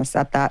own business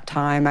at that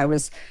time, I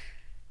was,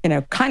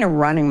 kind of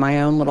running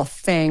my own little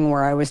thing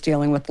where I was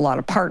dealing with a lot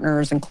of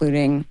partners,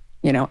 including,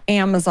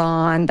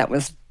 Amazon. That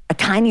was a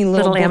tiny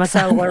little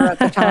bookseller at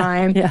the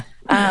time. Yeah.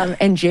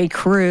 And J.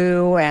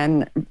 Crew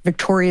and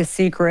Victoria's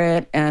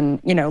Secret and,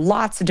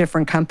 lots of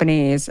different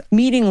companies,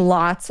 meeting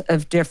lots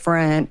of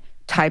different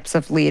types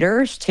of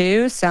leaders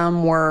too.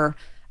 Some were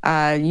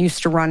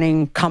used to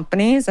running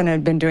companies and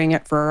had been doing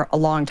it for a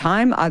long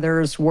time.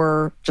 Others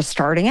were just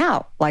starting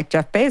out, like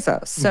Jeff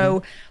Bezos.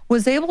 So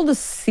was able to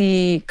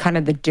see kind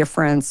of the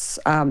difference,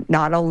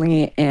 not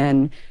only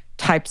in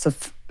types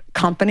of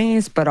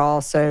companies, but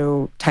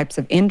also types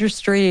of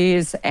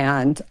industries.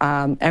 And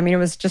it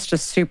was just a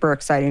super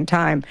exciting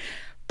time.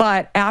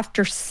 But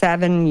after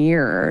 7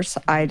 years,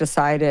 I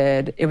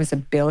decided it was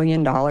 $1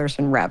 billion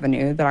in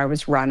revenue that I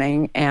was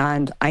running.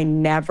 And I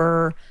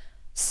never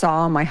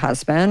saw my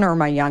husband or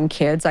my young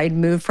kids. I'd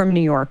moved from New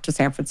York to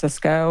San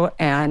Francisco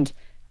and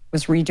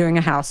was redoing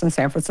a house in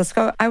San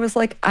Francisco. I was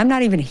like, I'm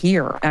not even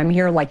here. I'm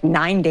here like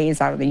 9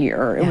 days out of the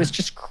year. It was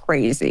just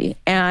crazy.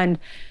 And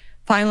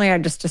finally, I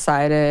just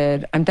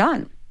decided I'm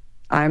done.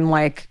 I'm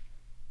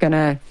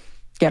gonna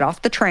get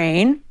off the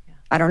train.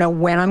 I don't know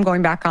when I'm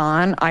going back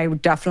on. I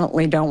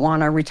definitely don't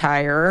want to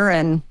retire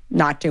and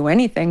not do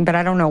anything, but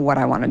I don't know what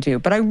I want to do.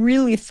 But I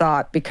really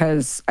thought,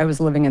 because I was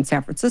living in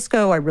San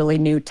Francisco, I really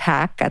knew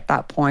tech at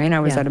that point. I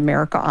was at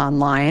America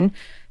Online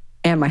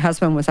and my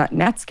husband was at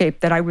Netscape,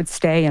 that I would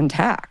stay in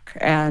tech.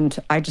 And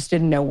I just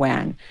didn't know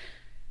when.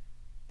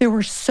 There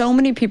were so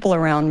many people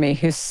around me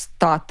who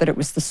thought that it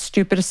was the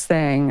stupidest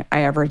thing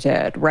I ever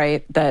did,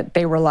 right? That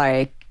they were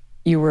like,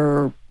 you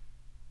were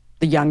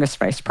the youngest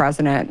vice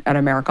president at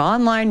America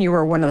Online. You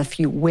were one of the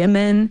few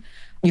women.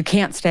 You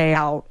can't stay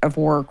out of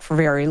work for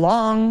very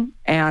long.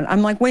 And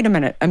I'm like, wait a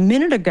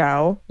minute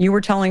ago, you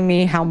were telling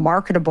me how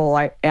marketable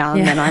I am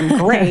and I'm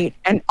great.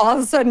 And all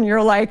of a sudden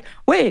you're like,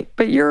 wait,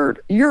 but you're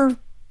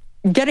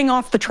getting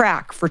off the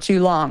track for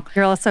too long.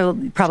 You also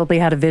probably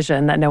had a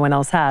vision that no one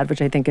else had,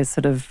 which I think is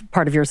sort of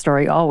part of your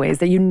story always,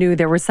 that you knew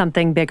there was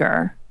something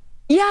bigger.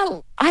 Yeah,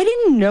 I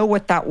didn't know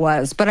what that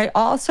was, but I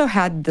also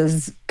had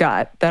this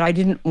gut that I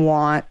didn't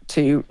want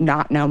to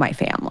not know my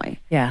family.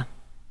 Yeah.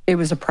 It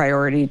was a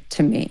priority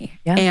to me.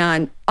 Yeah.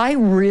 And I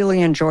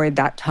really enjoyed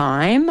that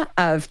time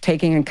of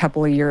taking a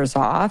couple of years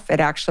off. It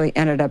actually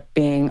ended up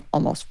being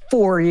almost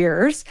 4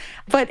 years.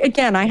 But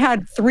again, I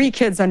had 3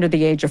 kids under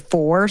the age of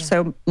 4,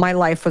 so my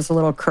life was a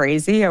little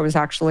crazy. I was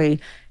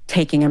actually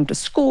taking them to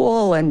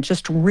school and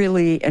just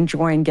really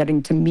enjoying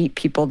getting to meet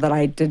people that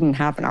I didn't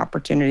have an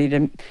opportunity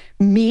to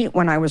meet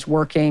when I was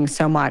working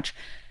so much.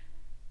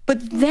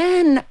 But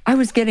then I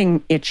was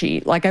getting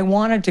itchy. Like I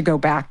wanted to go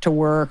back to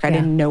work. I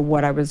didn't know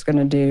what I was going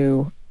to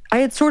do. I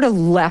had sort of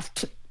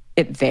left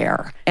it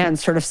there and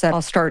sort of said,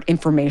 I'll start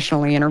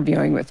informationally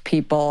interviewing with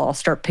people. I'll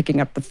start picking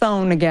up the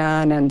phone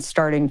again and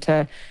starting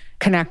to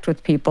connect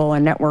with people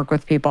and network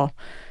with people.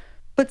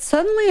 But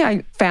suddenly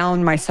I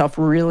found myself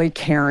really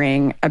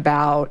caring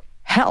about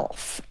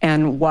health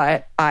and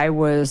what I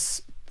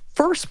was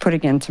first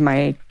putting into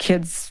my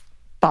kids'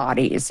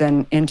 bodies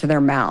and into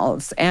their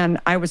mouths. And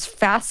I was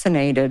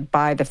fascinated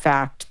by the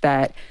fact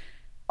that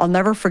I'll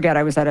never forget,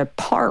 I was at a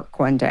park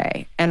one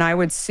day and I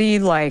would see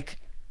I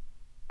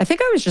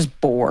think I was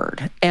just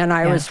bored and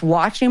I was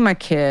watching my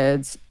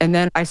kids. And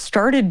then I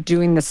started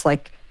doing this,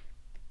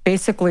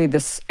 basically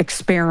this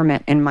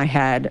experiment in my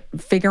head,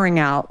 figuring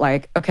out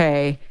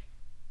okay,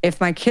 if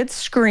my kids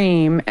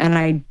scream and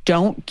I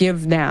don't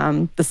give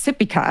them the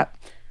sippy cup,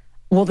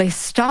 will they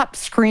stop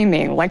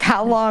screaming?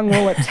 How long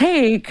will it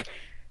take?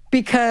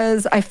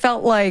 Because I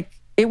felt like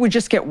it would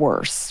just get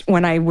worse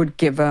when I would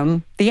give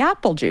them the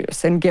apple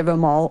juice and give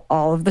them all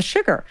of the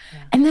sugar. Yeah.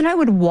 And then I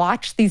would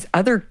watch these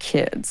other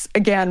kids.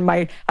 Again,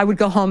 I would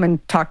go home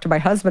and talk to my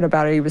husband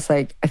about it. He was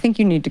like, I think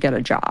you need to get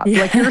a job.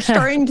 Yeah. You're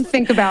starting to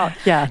think about,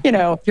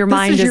 your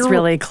mind is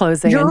really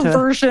closing your into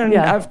version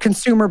of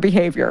consumer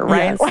behavior,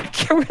 right?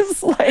 Yes. It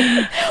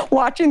was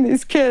watching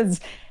these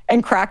kids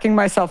and cracking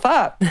myself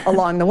up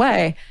along the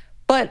way.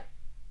 But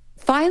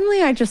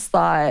finally, I just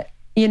thought,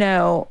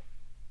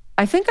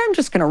 I think I'm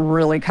just going to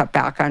really cut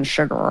back on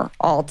sugar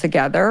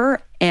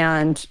altogether,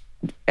 and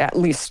at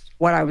least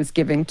what I was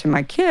giving to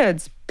my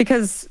kids,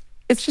 because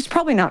it's just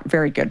probably not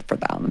very good for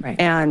them. Right.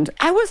 And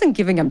I wasn't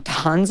giving them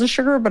tons of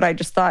sugar, but I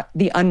just thought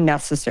the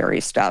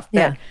unnecessary stuff.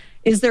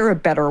 Is there a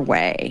better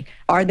way?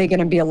 Are they going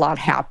to be a lot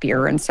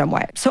happier in some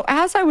way? So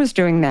as I was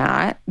doing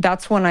that,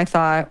 that's when I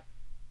thought,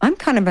 I'm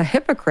kind of a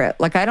hypocrite.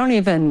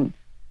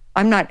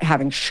 I'm not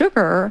having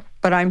sugar,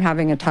 but I'm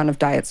having a ton of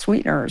diet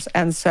sweeteners.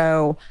 And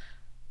so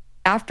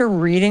after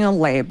reading a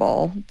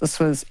label, this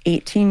was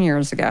 18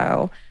 years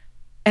ago,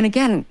 and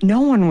again,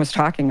 no one was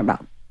talking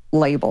about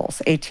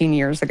labels 18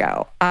 years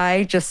ago.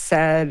 I just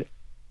said,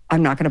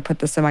 I'm not going to put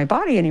this in my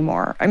body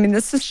anymore. I mean,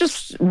 this is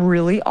just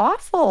really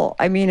awful.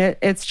 I mean,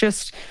 it's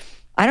just,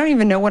 I don't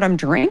even know what I'm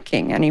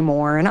drinking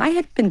anymore. And I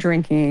had been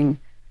drinking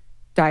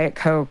Diet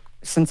Coke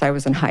since I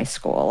was in high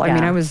school. I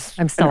mean,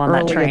 I'm still on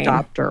that train.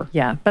 Adopter.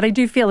 Yeah, but I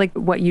do feel like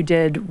what you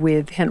did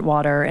with Hint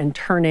Water and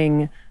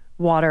turning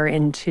water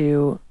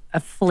into a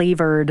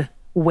flavored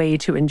way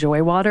to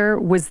enjoy water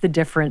was the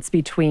difference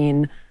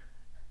between,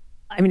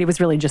 it was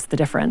really just the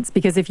difference.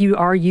 Because if you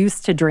are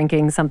used to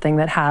drinking something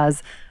that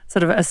has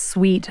sort of a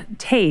sweet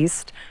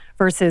taste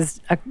versus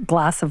a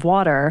glass of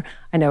water,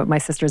 I know my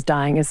sister's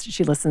dying as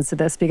she listens to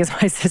this because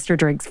my sister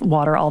drinks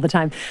water all the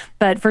time.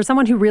 But for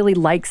someone who really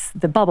likes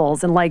the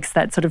bubbles and likes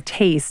that sort of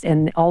taste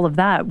and all of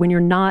that, when you're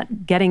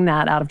not getting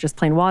that out of just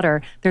plain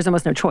water, there's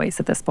almost no choice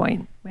at this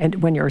point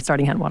and when you're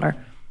starting Hint Water.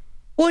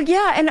 Well,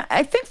 yeah. And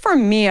I think for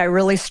me, I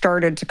really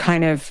started to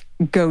kind of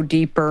go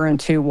deeper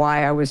into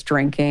why I was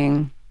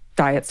drinking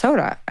diet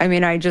soda. I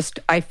mean,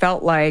 I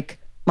felt like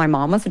my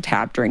mom was a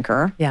tab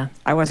drinker. Yeah.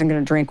 I wasn't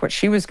going to drink what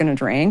she was going to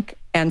drink.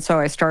 And so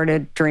I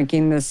started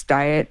drinking this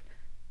Diet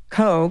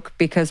Coke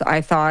because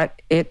I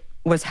thought it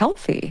was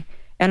healthy.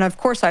 And of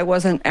course, I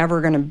wasn't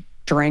ever going to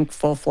drink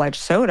full-fledged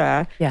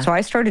soda. Yeah. So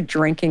I started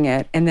drinking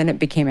it, and then it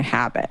became a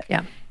habit.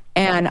 Yeah.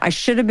 And I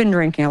should have been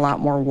drinking a lot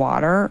more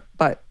water,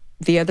 but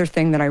the other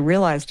thing that I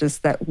realized is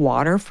that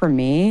water for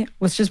me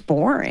was just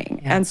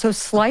boring. Yeah. And so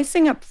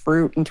slicing up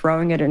fruit and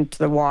throwing it into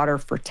the water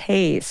for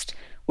taste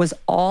was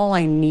all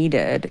I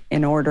needed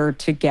in order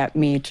to get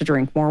me to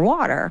drink more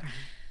water.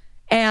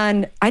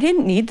 And I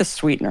didn't need the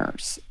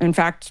sweeteners. In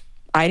fact,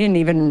 I didn't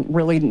even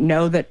really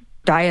know that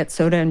diet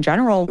soda in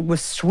general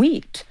was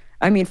sweet.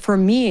 I mean, for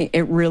me,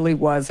 it really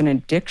was an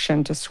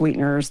addiction to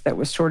sweeteners that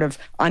was sort of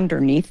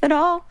underneath it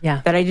all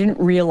that I didn't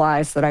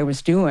realize that I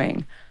was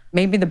doing.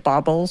 Maybe the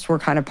bubbles were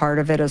kind of part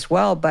of it as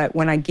well. But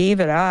when I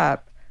gave it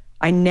up,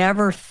 I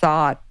never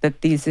thought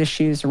that these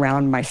issues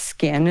around my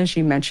skin, as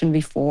you mentioned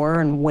before,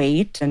 and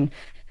weight and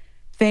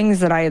things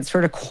that I had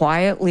sort of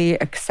quietly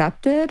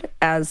accepted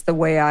as the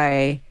way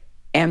I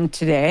am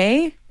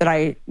today, that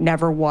I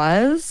never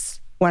was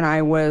when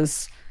I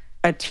was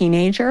a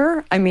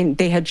teenager. I mean,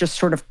 they had just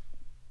sort of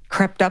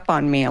crept up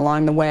on me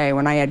along the way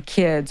when I had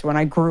kids, when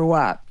I grew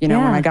up, when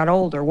I got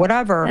older,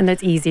 whatever. And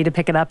it's easy to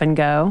pick it up and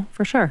go,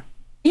 for sure.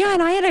 Yeah,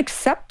 and I had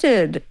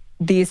accepted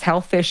these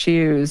health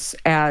issues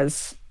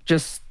as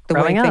just the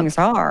way things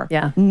are.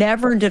 Yeah.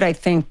 Never did I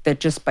think that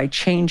just by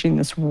changing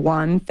this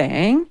one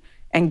thing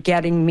and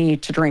getting me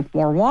to drink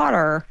more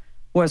water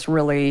was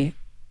really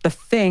the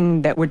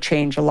thing that would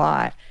change a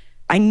lot.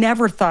 I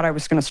never thought I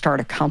was going to start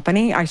a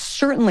company. I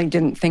certainly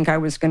didn't think I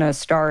was going to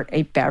start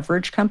a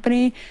beverage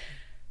company.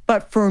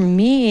 But for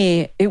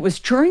me, it was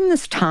during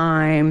this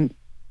time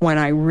when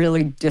I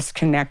really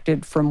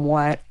disconnected from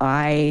what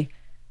I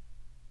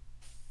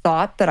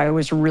thought that I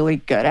was really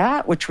good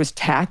at, which was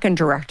tech and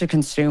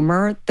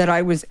direct-to-consumer, that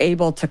I was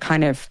able to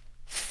kind of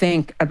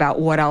think about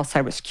what else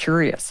I was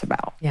curious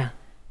about. Yeah.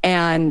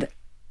 And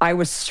I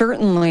was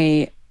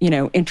certainly,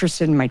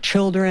 interested in my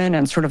children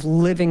and sort of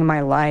living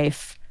my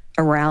life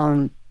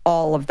around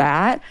all of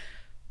that.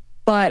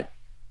 But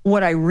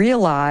what I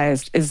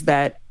realized is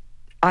that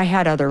I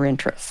had other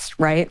interests,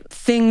 right?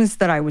 Things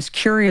that I was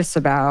curious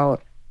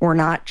about were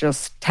not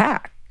just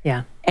tech.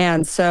 Yeah.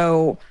 And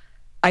so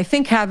I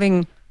think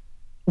having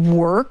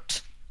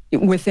worked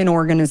within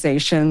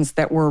organizations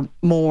that were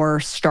more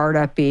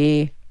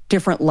startup-y,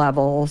 different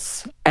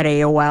levels. At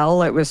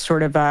AOL, it was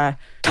sort of a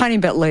tiny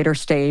bit later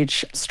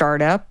stage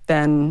startup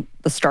than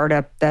the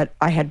startup that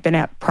I had been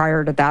at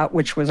prior to that,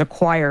 which was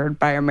acquired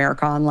by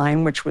America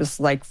Online, which was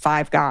like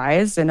 5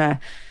 guys in a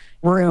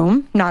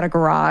room, not a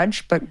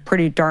garage, but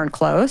pretty darn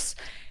close.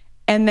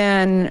 And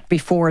then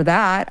before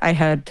that, I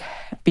had,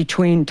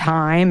 between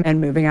time and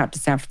moving out to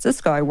San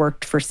Francisco, I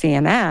worked for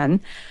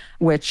CNN,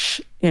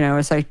 which,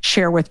 as I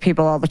share with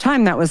people all the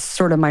time, that was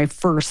sort of my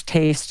first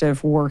taste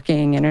of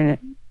working in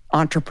an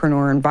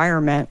entrepreneur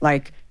environment.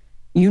 Like,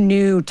 you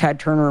knew Ted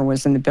Turner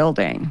was in the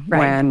building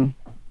when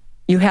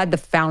you had the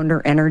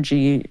founder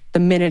energy. The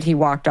minute he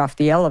walked off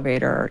the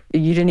elevator,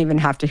 you didn't even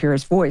have to hear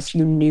his voice.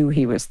 You knew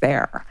he was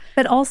there.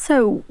 But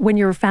also, when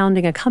you're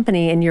founding a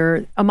company and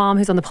you're a mom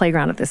who's on the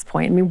playground at this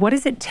point, I mean, what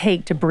does it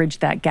take to bridge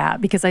that gap?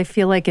 Because I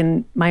feel like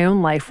in my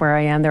own life where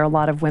I am, there are a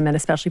lot of women,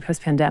 especially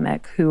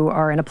post-pandemic, who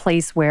are in a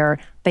place where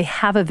they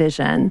have a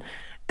vision.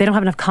 They don't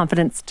have enough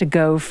confidence to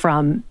go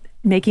from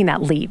making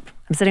that leap.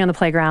 I'm sitting on the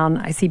playground.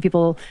 I see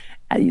people,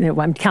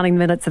 I'm counting the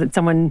minutes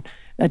that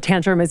a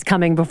tantrum is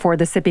coming before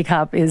the sippy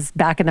cup is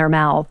back in their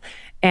mouth.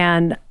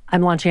 And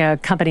I'm launching a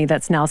company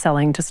that's now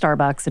selling to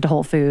Starbucks and to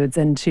Whole Foods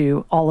and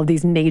to all of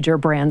these major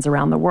brands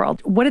around the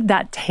world. What did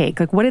that take?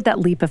 Like, what did that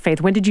leap of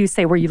faith? When did you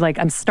say, were you like,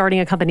 I'm starting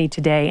a company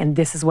today and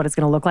this is what it's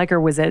going to look like? Or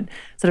was it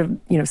sort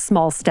of,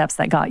 small steps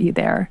that got you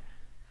there?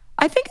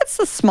 I think it's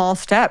the small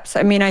steps.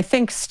 I mean, I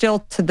think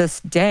still to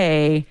this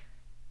day,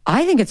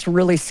 I think it's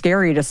really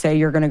scary to say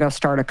you're going to go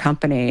start a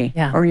company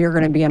or you're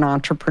going to be an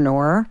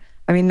entrepreneur.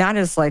 I mean, that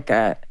is like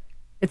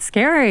it's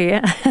scary.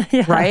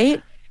 Yeah.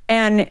 Right?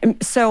 And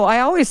so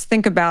I always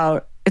think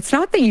about, it's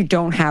not that you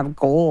don't have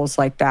goals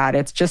like that.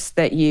 It's just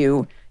that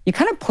you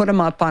kind of put them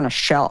up on a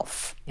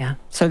shelf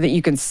so that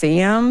you can see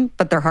them,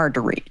 but they're hard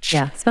to reach.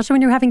 Yeah, especially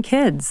when you're having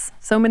kids.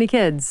 So many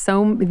kids.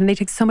 They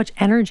take so much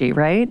energy,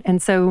 right? And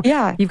so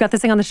you've got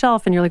this thing on the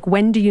shelf and you're like,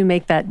 when do you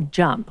make that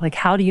jump? Like,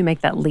 how do you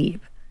make that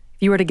leap?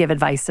 If you were to give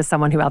advice to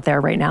someone who out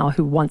there right now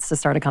who wants to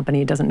start a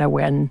company, doesn't know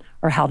when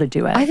or how to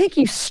do it. I think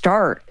you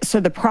start. So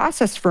the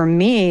process for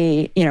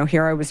me,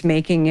 here I was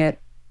making it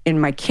in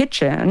my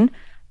kitchen.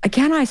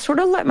 Again, I sort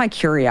of let my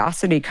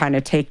curiosity kind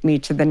of take me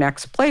to the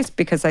next place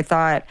because I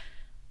thought,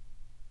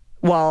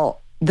 well,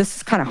 this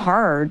is kind of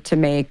hard to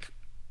make,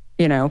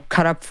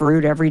 cut up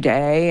fruit every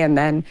day. And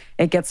then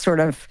it gets sort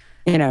of,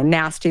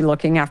 nasty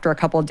looking after a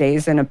couple of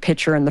days in a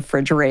pitcher in the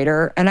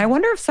refrigerator. And I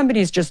wonder if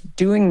somebody's just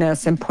doing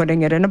this and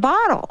putting it in a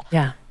bottle.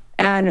 Yeah.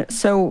 And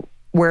so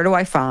where do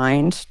I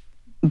find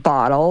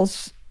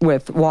bottles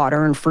with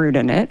water and fruit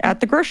in it? At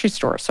the grocery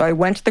store. So I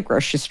went to the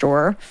grocery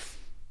store,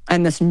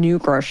 and this new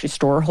grocery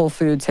store, Whole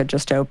Foods, had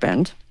just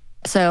opened.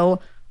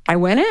 So I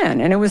went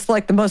in, and it was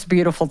like the most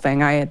beautiful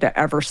thing I had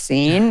ever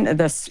seen.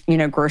 This,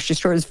 grocery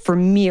stores, for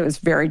me, it was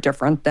very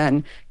different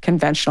than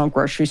conventional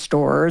grocery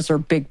stores or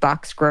big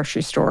box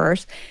grocery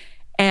stores.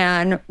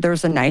 And there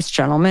was a nice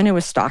gentleman who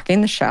was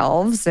stocking the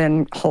shelves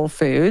in Whole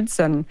Foods.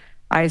 And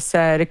I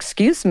said,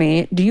 excuse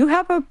me, do you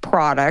have a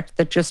product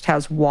that just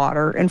has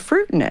water and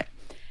fruit in it?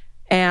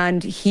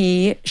 And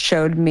he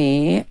showed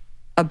me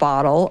a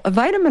bottle of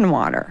vitamin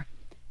water.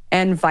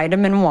 And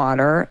vitamin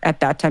water at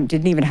that time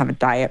didn't even have a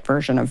diet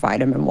version of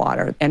vitamin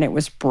water, and it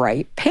was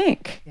bright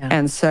pink. Yeah.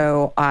 And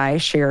so I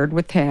shared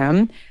with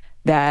him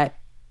that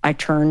I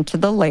turned to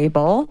the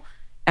label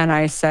and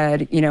I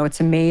said, it's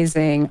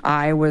amazing.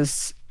 I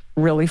was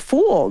really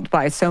fooled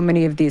by so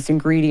many of these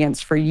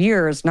ingredients for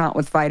years, not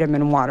with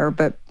vitamin water,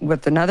 but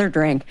with another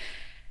drink.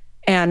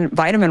 And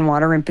vitamin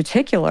water in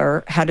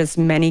particular had as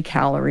many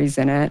calories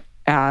in it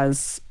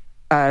as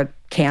a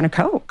can of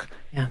Coke.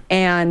 Yeah.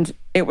 And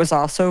it was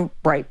also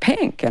bright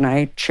pink. And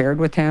I shared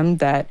with him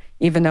that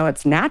even though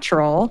it's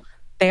natural,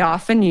 they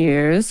often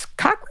use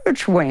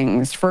cockroach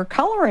wings for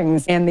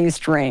colorings in these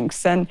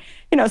drinks. And,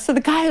 so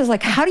the guy is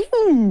like, how do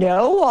you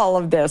know all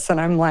of this? And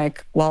I'm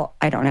like, well,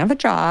 I don't have a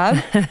job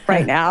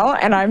right now.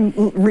 And I'm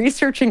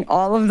researching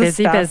all of this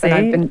stuff. And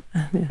I've been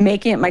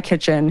making it in my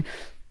kitchen.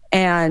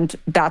 And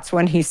that's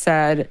when he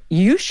said,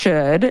 you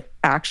should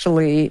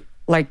actually,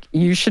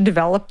 you should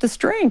develop this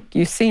drink.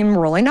 You seem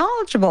really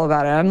knowledgeable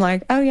about it. I'm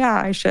like, oh yeah,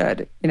 I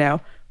should,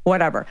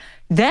 whatever.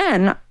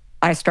 Then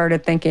I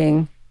started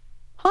thinking,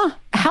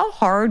 how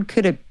hard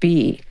could it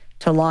be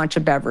to launch a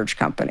beverage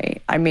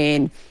company? I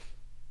mean,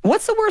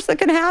 what's the worst that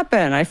can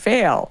happen? I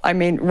fail. I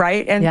mean,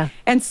 right?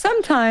 And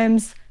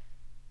sometimes,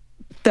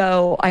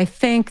 though, I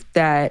think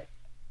that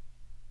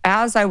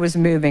as I was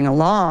moving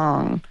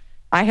along,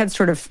 I had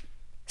sort of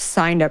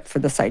signed up for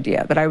this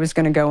idea that I was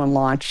going to go and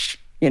launch,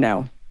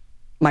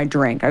 my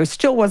drink. I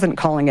still wasn't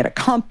calling it a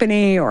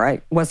company, or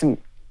I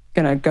wasn't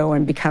going to go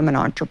and become an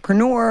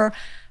entrepreneur.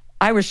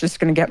 I was just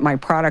going to get my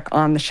product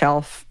on the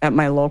shelf at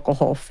my local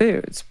Whole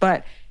Foods.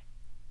 But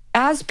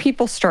as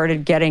people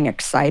started getting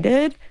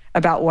excited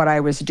about what I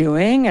was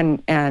doing,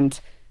 and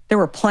there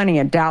were plenty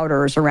of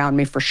doubters around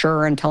me for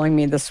sure, and telling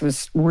me this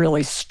was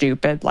really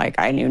stupid, like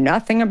I knew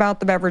nothing about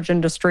the beverage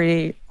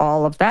industry,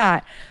 all of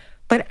that.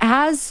 But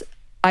as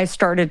I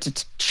started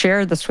to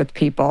share this with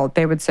people,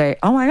 they would say,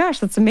 oh my gosh,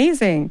 that's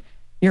amazing.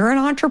 You're an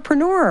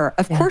entrepreneur.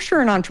 Of course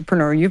you're an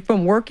entrepreneur. You've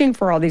been working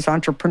for all these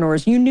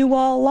entrepreneurs. You knew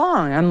all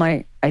along. I'm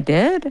like, I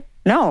did?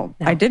 No,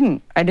 I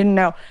didn't. I didn't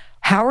know.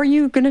 How are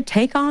you going to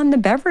take on the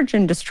beverage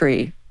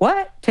industry?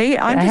 What?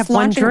 I'm just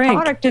launching a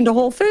product into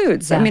Whole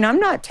Foods. Yeah. I mean, I'm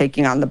not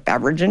taking on the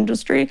beverage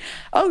industry.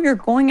 Oh, you're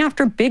going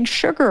after big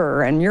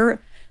sugar, and you're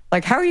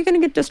like, how are you going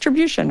to get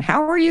distribution?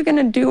 How are you going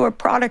to do a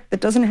product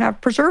that doesn't have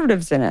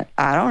preservatives in it?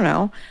 I don't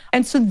know.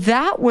 And so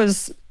that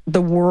was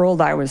the world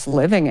I was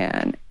living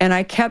in. And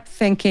I kept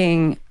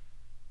thinking,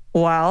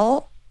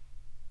 well,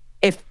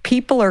 if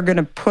people are going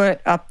to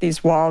put up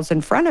these walls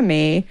in front of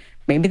me,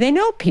 maybe they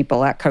know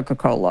people at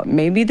Coca-Cola.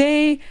 Maybe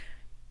they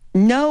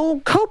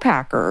know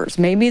co-packers.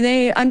 Maybe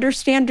they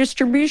understand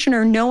distribution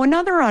or know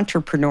another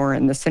entrepreneur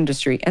in this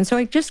industry. And so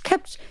I just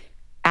kept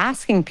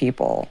asking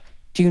people,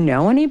 do you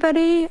know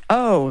anybody?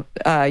 Oh,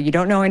 you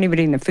don't know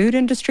anybody in the food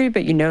industry,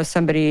 but you know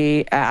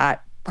somebody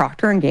at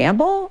Procter &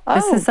 Gamble?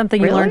 This is something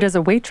you learned as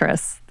a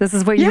waitress. This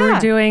is what you were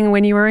doing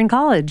when you were in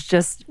college,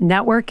 just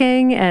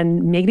networking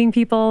and meeting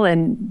people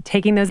and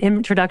taking those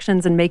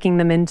introductions and making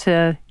them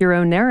into your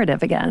own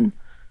narrative again.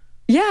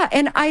 Yeah,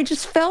 and I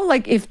just felt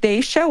like if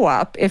they show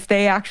up, if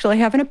they actually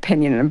have an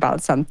opinion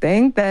about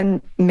something,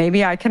 then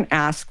maybe I can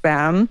ask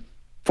them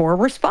for a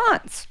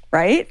response,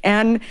 right?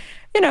 And,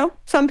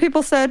 some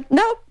people said,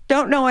 nope,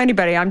 don't know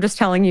anybody. I'm just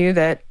telling you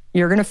that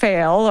you're going to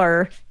fail,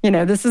 or,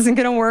 this isn't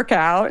going to work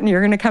out and you're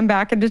going to come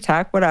back into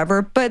tech,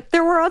 whatever. But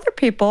there were other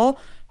people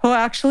who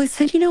actually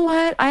said, you know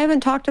what, I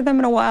haven't talked to them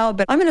in a while,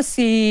 but I'm going to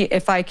see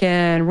if I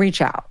can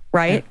reach out,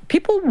 right? Yeah.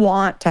 People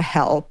want to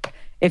help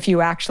if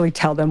you actually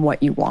tell them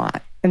what you want.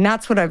 And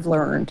that's what I've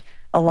learned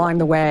along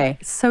the way.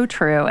 So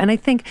true. And I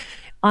think,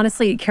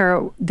 honestly,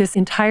 Kara, this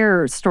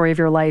entire story of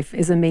your life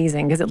is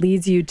amazing because it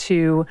leads you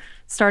to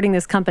starting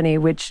this company,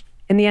 which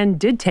in the end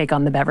did take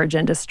on the beverage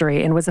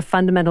industry and was a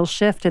fundamental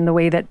shift in the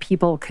way that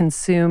people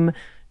consume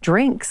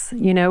drinks.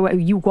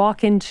 You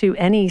walk into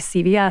any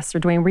CVS or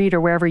Duane Reade or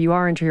wherever you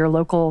are, into your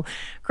local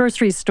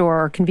grocery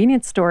store or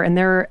convenience store, and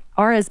there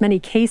are as many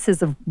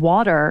cases of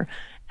water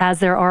as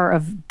there are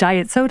of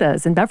diet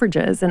sodas and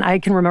beverages. And I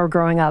can remember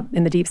growing up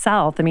in the Deep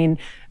South. I mean,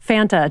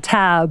 Fanta,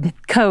 Tab,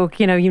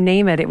 Coke, you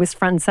name it, it was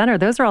front and center.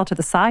 Those are all to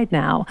the side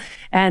now.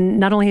 And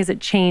not only has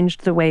it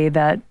changed the way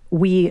that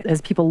we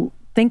as people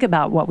think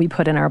about what we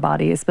put in our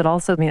bodies, but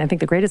also, I think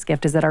the greatest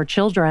gift is that our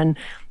children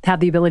have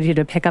the ability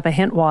to pick up a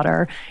hint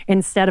water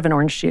instead of an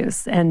orange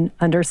juice and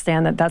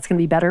understand that that's going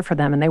to be better for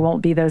them. And they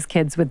won't be those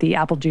kids with the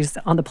apple juice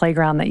on the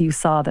playground that you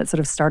saw that sort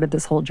of started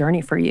this whole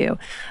journey for you.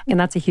 And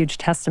that's a huge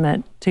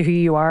testament to who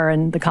you are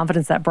and the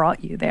confidence that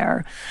brought you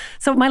there.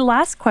 So my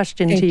last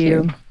question to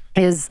you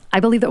is, I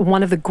believe that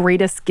one of the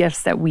greatest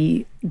gifts that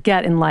we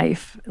get in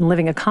life, in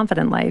living a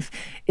confident life,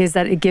 is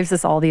that it gives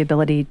us all the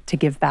ability to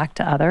give back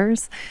to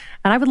others.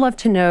 And I would love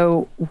to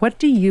know, what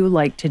do you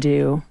like to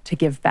do to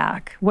give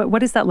back? What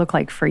does that look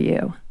like for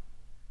you?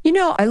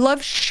 I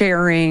love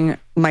sharing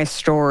my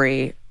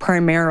story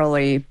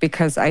primarily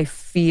because I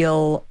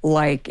feel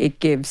like it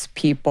gives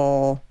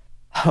people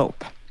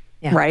hope,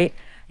 right?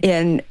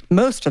 And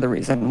most of the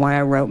reason why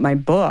I wrote my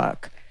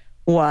book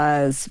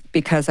was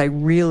because I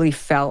really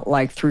felt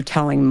like through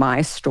telling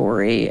my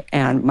story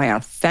and my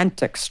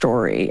authentic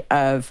story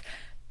of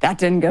that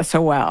didn't go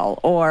so well,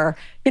 or,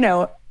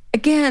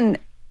 again,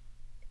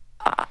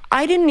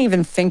 I didn't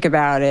even think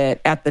about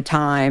it at the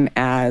time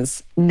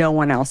as no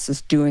one else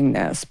is doing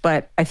this.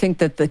 But I think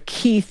that the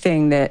key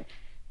thing that,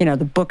 the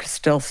book is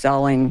still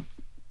selling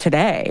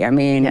today. I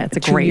mean,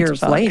 it's 2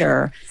 years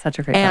later. Such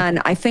a great and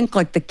book. I think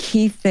the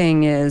key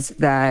thing is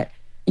that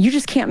you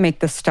just can't make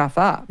this stuff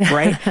up,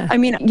 right? I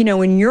mean,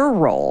 in your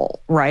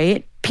role,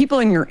 right? People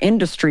in your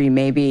industry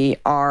maybe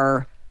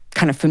are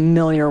kind of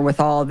familiar with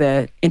all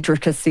the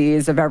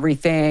intricacies of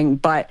everything.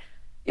 But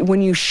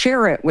when you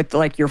share it with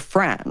like your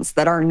friends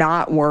that are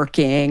not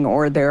working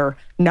or they're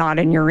not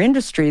in your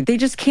industry, they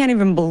just can't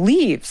even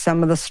believe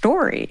some of the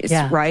stories,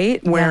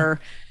 right? Where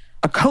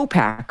a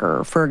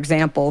co-packer, for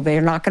example,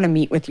 they're not going to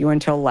meet with you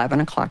until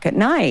 11 o'clock at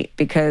night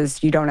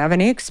because you don't have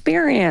any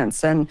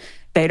experience and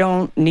they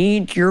don't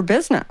need your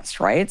business,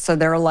 right? So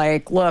they're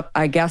like, look,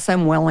 I guess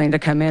I'm willing to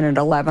come in at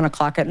 11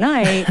 o'clock at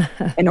night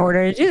in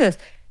order to do this.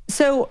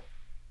 So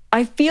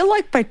I feel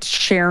like by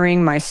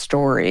sharing my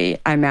story,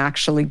 I'm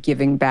actually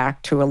giving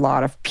back to a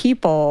lot of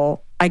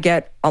people. I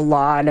get a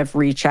lot of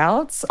reach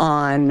outs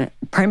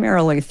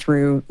primarily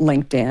through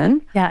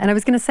LinkedIn. Yeah, and I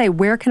was going to say,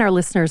 where can our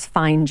listeners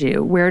find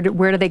you? Where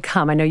do they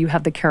come? I know you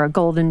have the Kara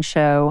Goldin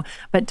Show,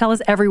 but tell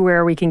us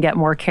everywhere we can get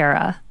more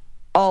Kara.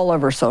 All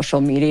over social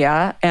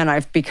media. And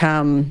I've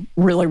become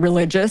really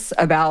religious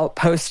about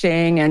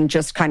posting and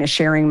just kind of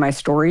sharing my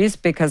stories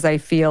because I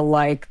feel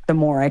like the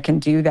more I can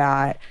do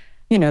that,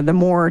 the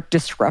more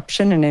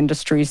disruption in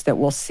industries that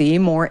we'll see,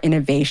 more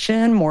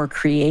innovation, more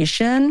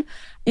creation.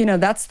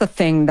 That's the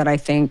thing that I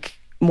think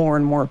more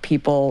and more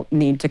people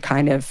need to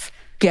kind of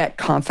get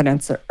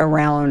confidence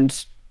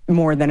around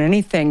more than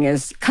anything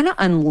is kind of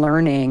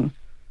unlearning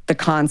the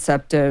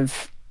concept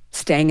of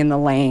staying in the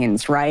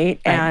lanes, right?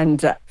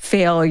 And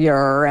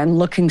failure and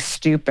looking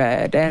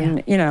stupid.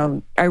 And,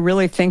 I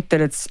really think that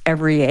it's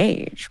every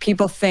age.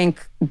 People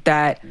think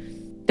that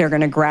they're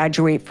going to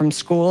graduate from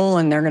school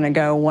and they're going to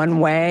go one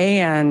way.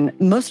 And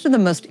most of the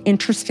most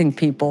interesting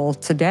people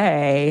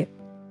today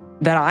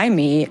that I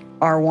meet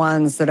are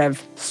ones that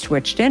have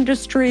switched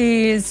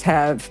industries,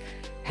 have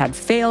had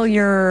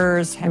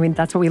failures. I mean,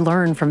 that's what we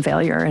learn from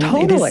failure. And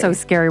Totally. It is so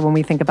scary when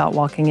we think about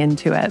walking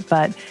into it.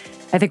 But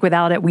I think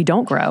without it, we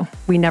don't grow.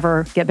 We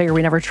never get bigger.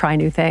 We never try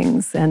new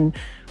things. And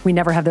we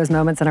never have those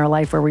moments in our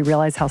life where we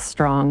realize how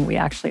strong we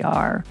actually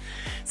are.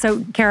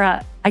 So,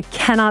 Kara, I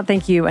cannot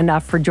thank you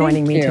enough for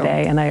joining me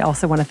today. And I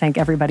also want to thank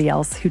everybody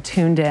else who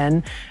tuned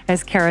in.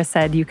 As Kara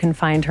said, you can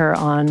find her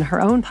on her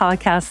own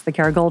podcast, The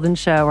Kara Goldin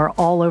Show, or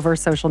all over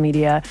social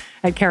media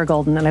at Kara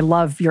Goldin. And I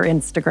love your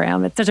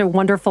Instagram. It's such a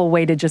wonderful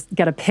way to just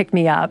get a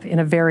pick-me-up in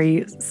a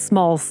very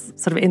small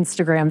sort of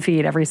Instagram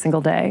feed every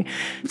single day.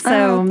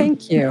 So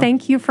thank you.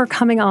 Thank you for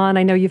coming on.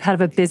 I know you've had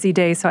a busy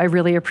day, so I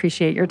really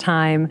appreciate your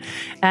time.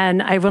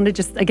 And I want to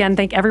just, again,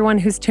 thank everyone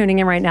who's tuning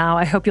in right now.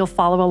 I hope you'll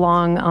follow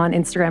along on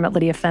Instagram at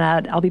Lydia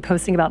Finette. I'll be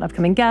posting about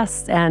upcoming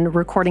guests and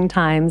recording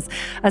times.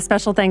 A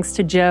special thanks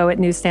to Joe at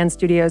Newsstand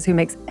Studios, who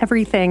makes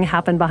everything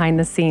happen behind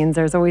the scenes.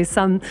 There's always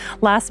some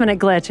last-minute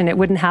glitch, and it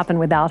wouldn't happen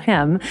without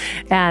him.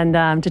 And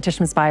to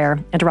Tishman Speyer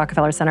and to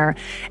Rockefeller Center.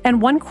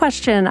 And one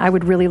question I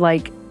would really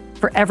like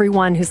for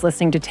everyone who's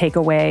listening to take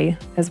away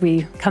as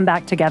we come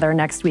back together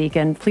next week,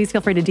 and please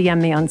feel free to DM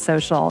me on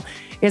social,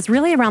 is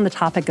really around the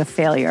topic of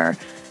failure.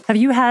 Have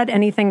you had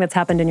anything that's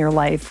happened in your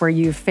life where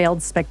you've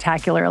failed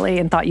spectacularly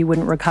and thought you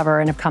wouldn't recover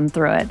and have come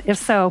through it? If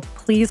so,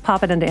 please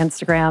pop it into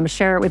Instagram,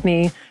 share it with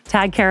me,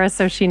 tag Kara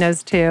so she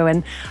knows too.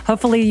 And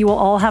hopefully you will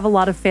all have a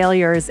lot of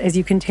failures as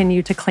you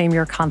continue to claim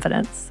your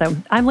confidence. So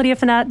I'm Lydia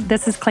Finette.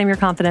 This is Claim Your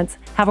Confidence.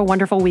 Have a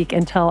wonderful week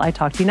until I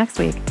talk to you next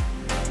week.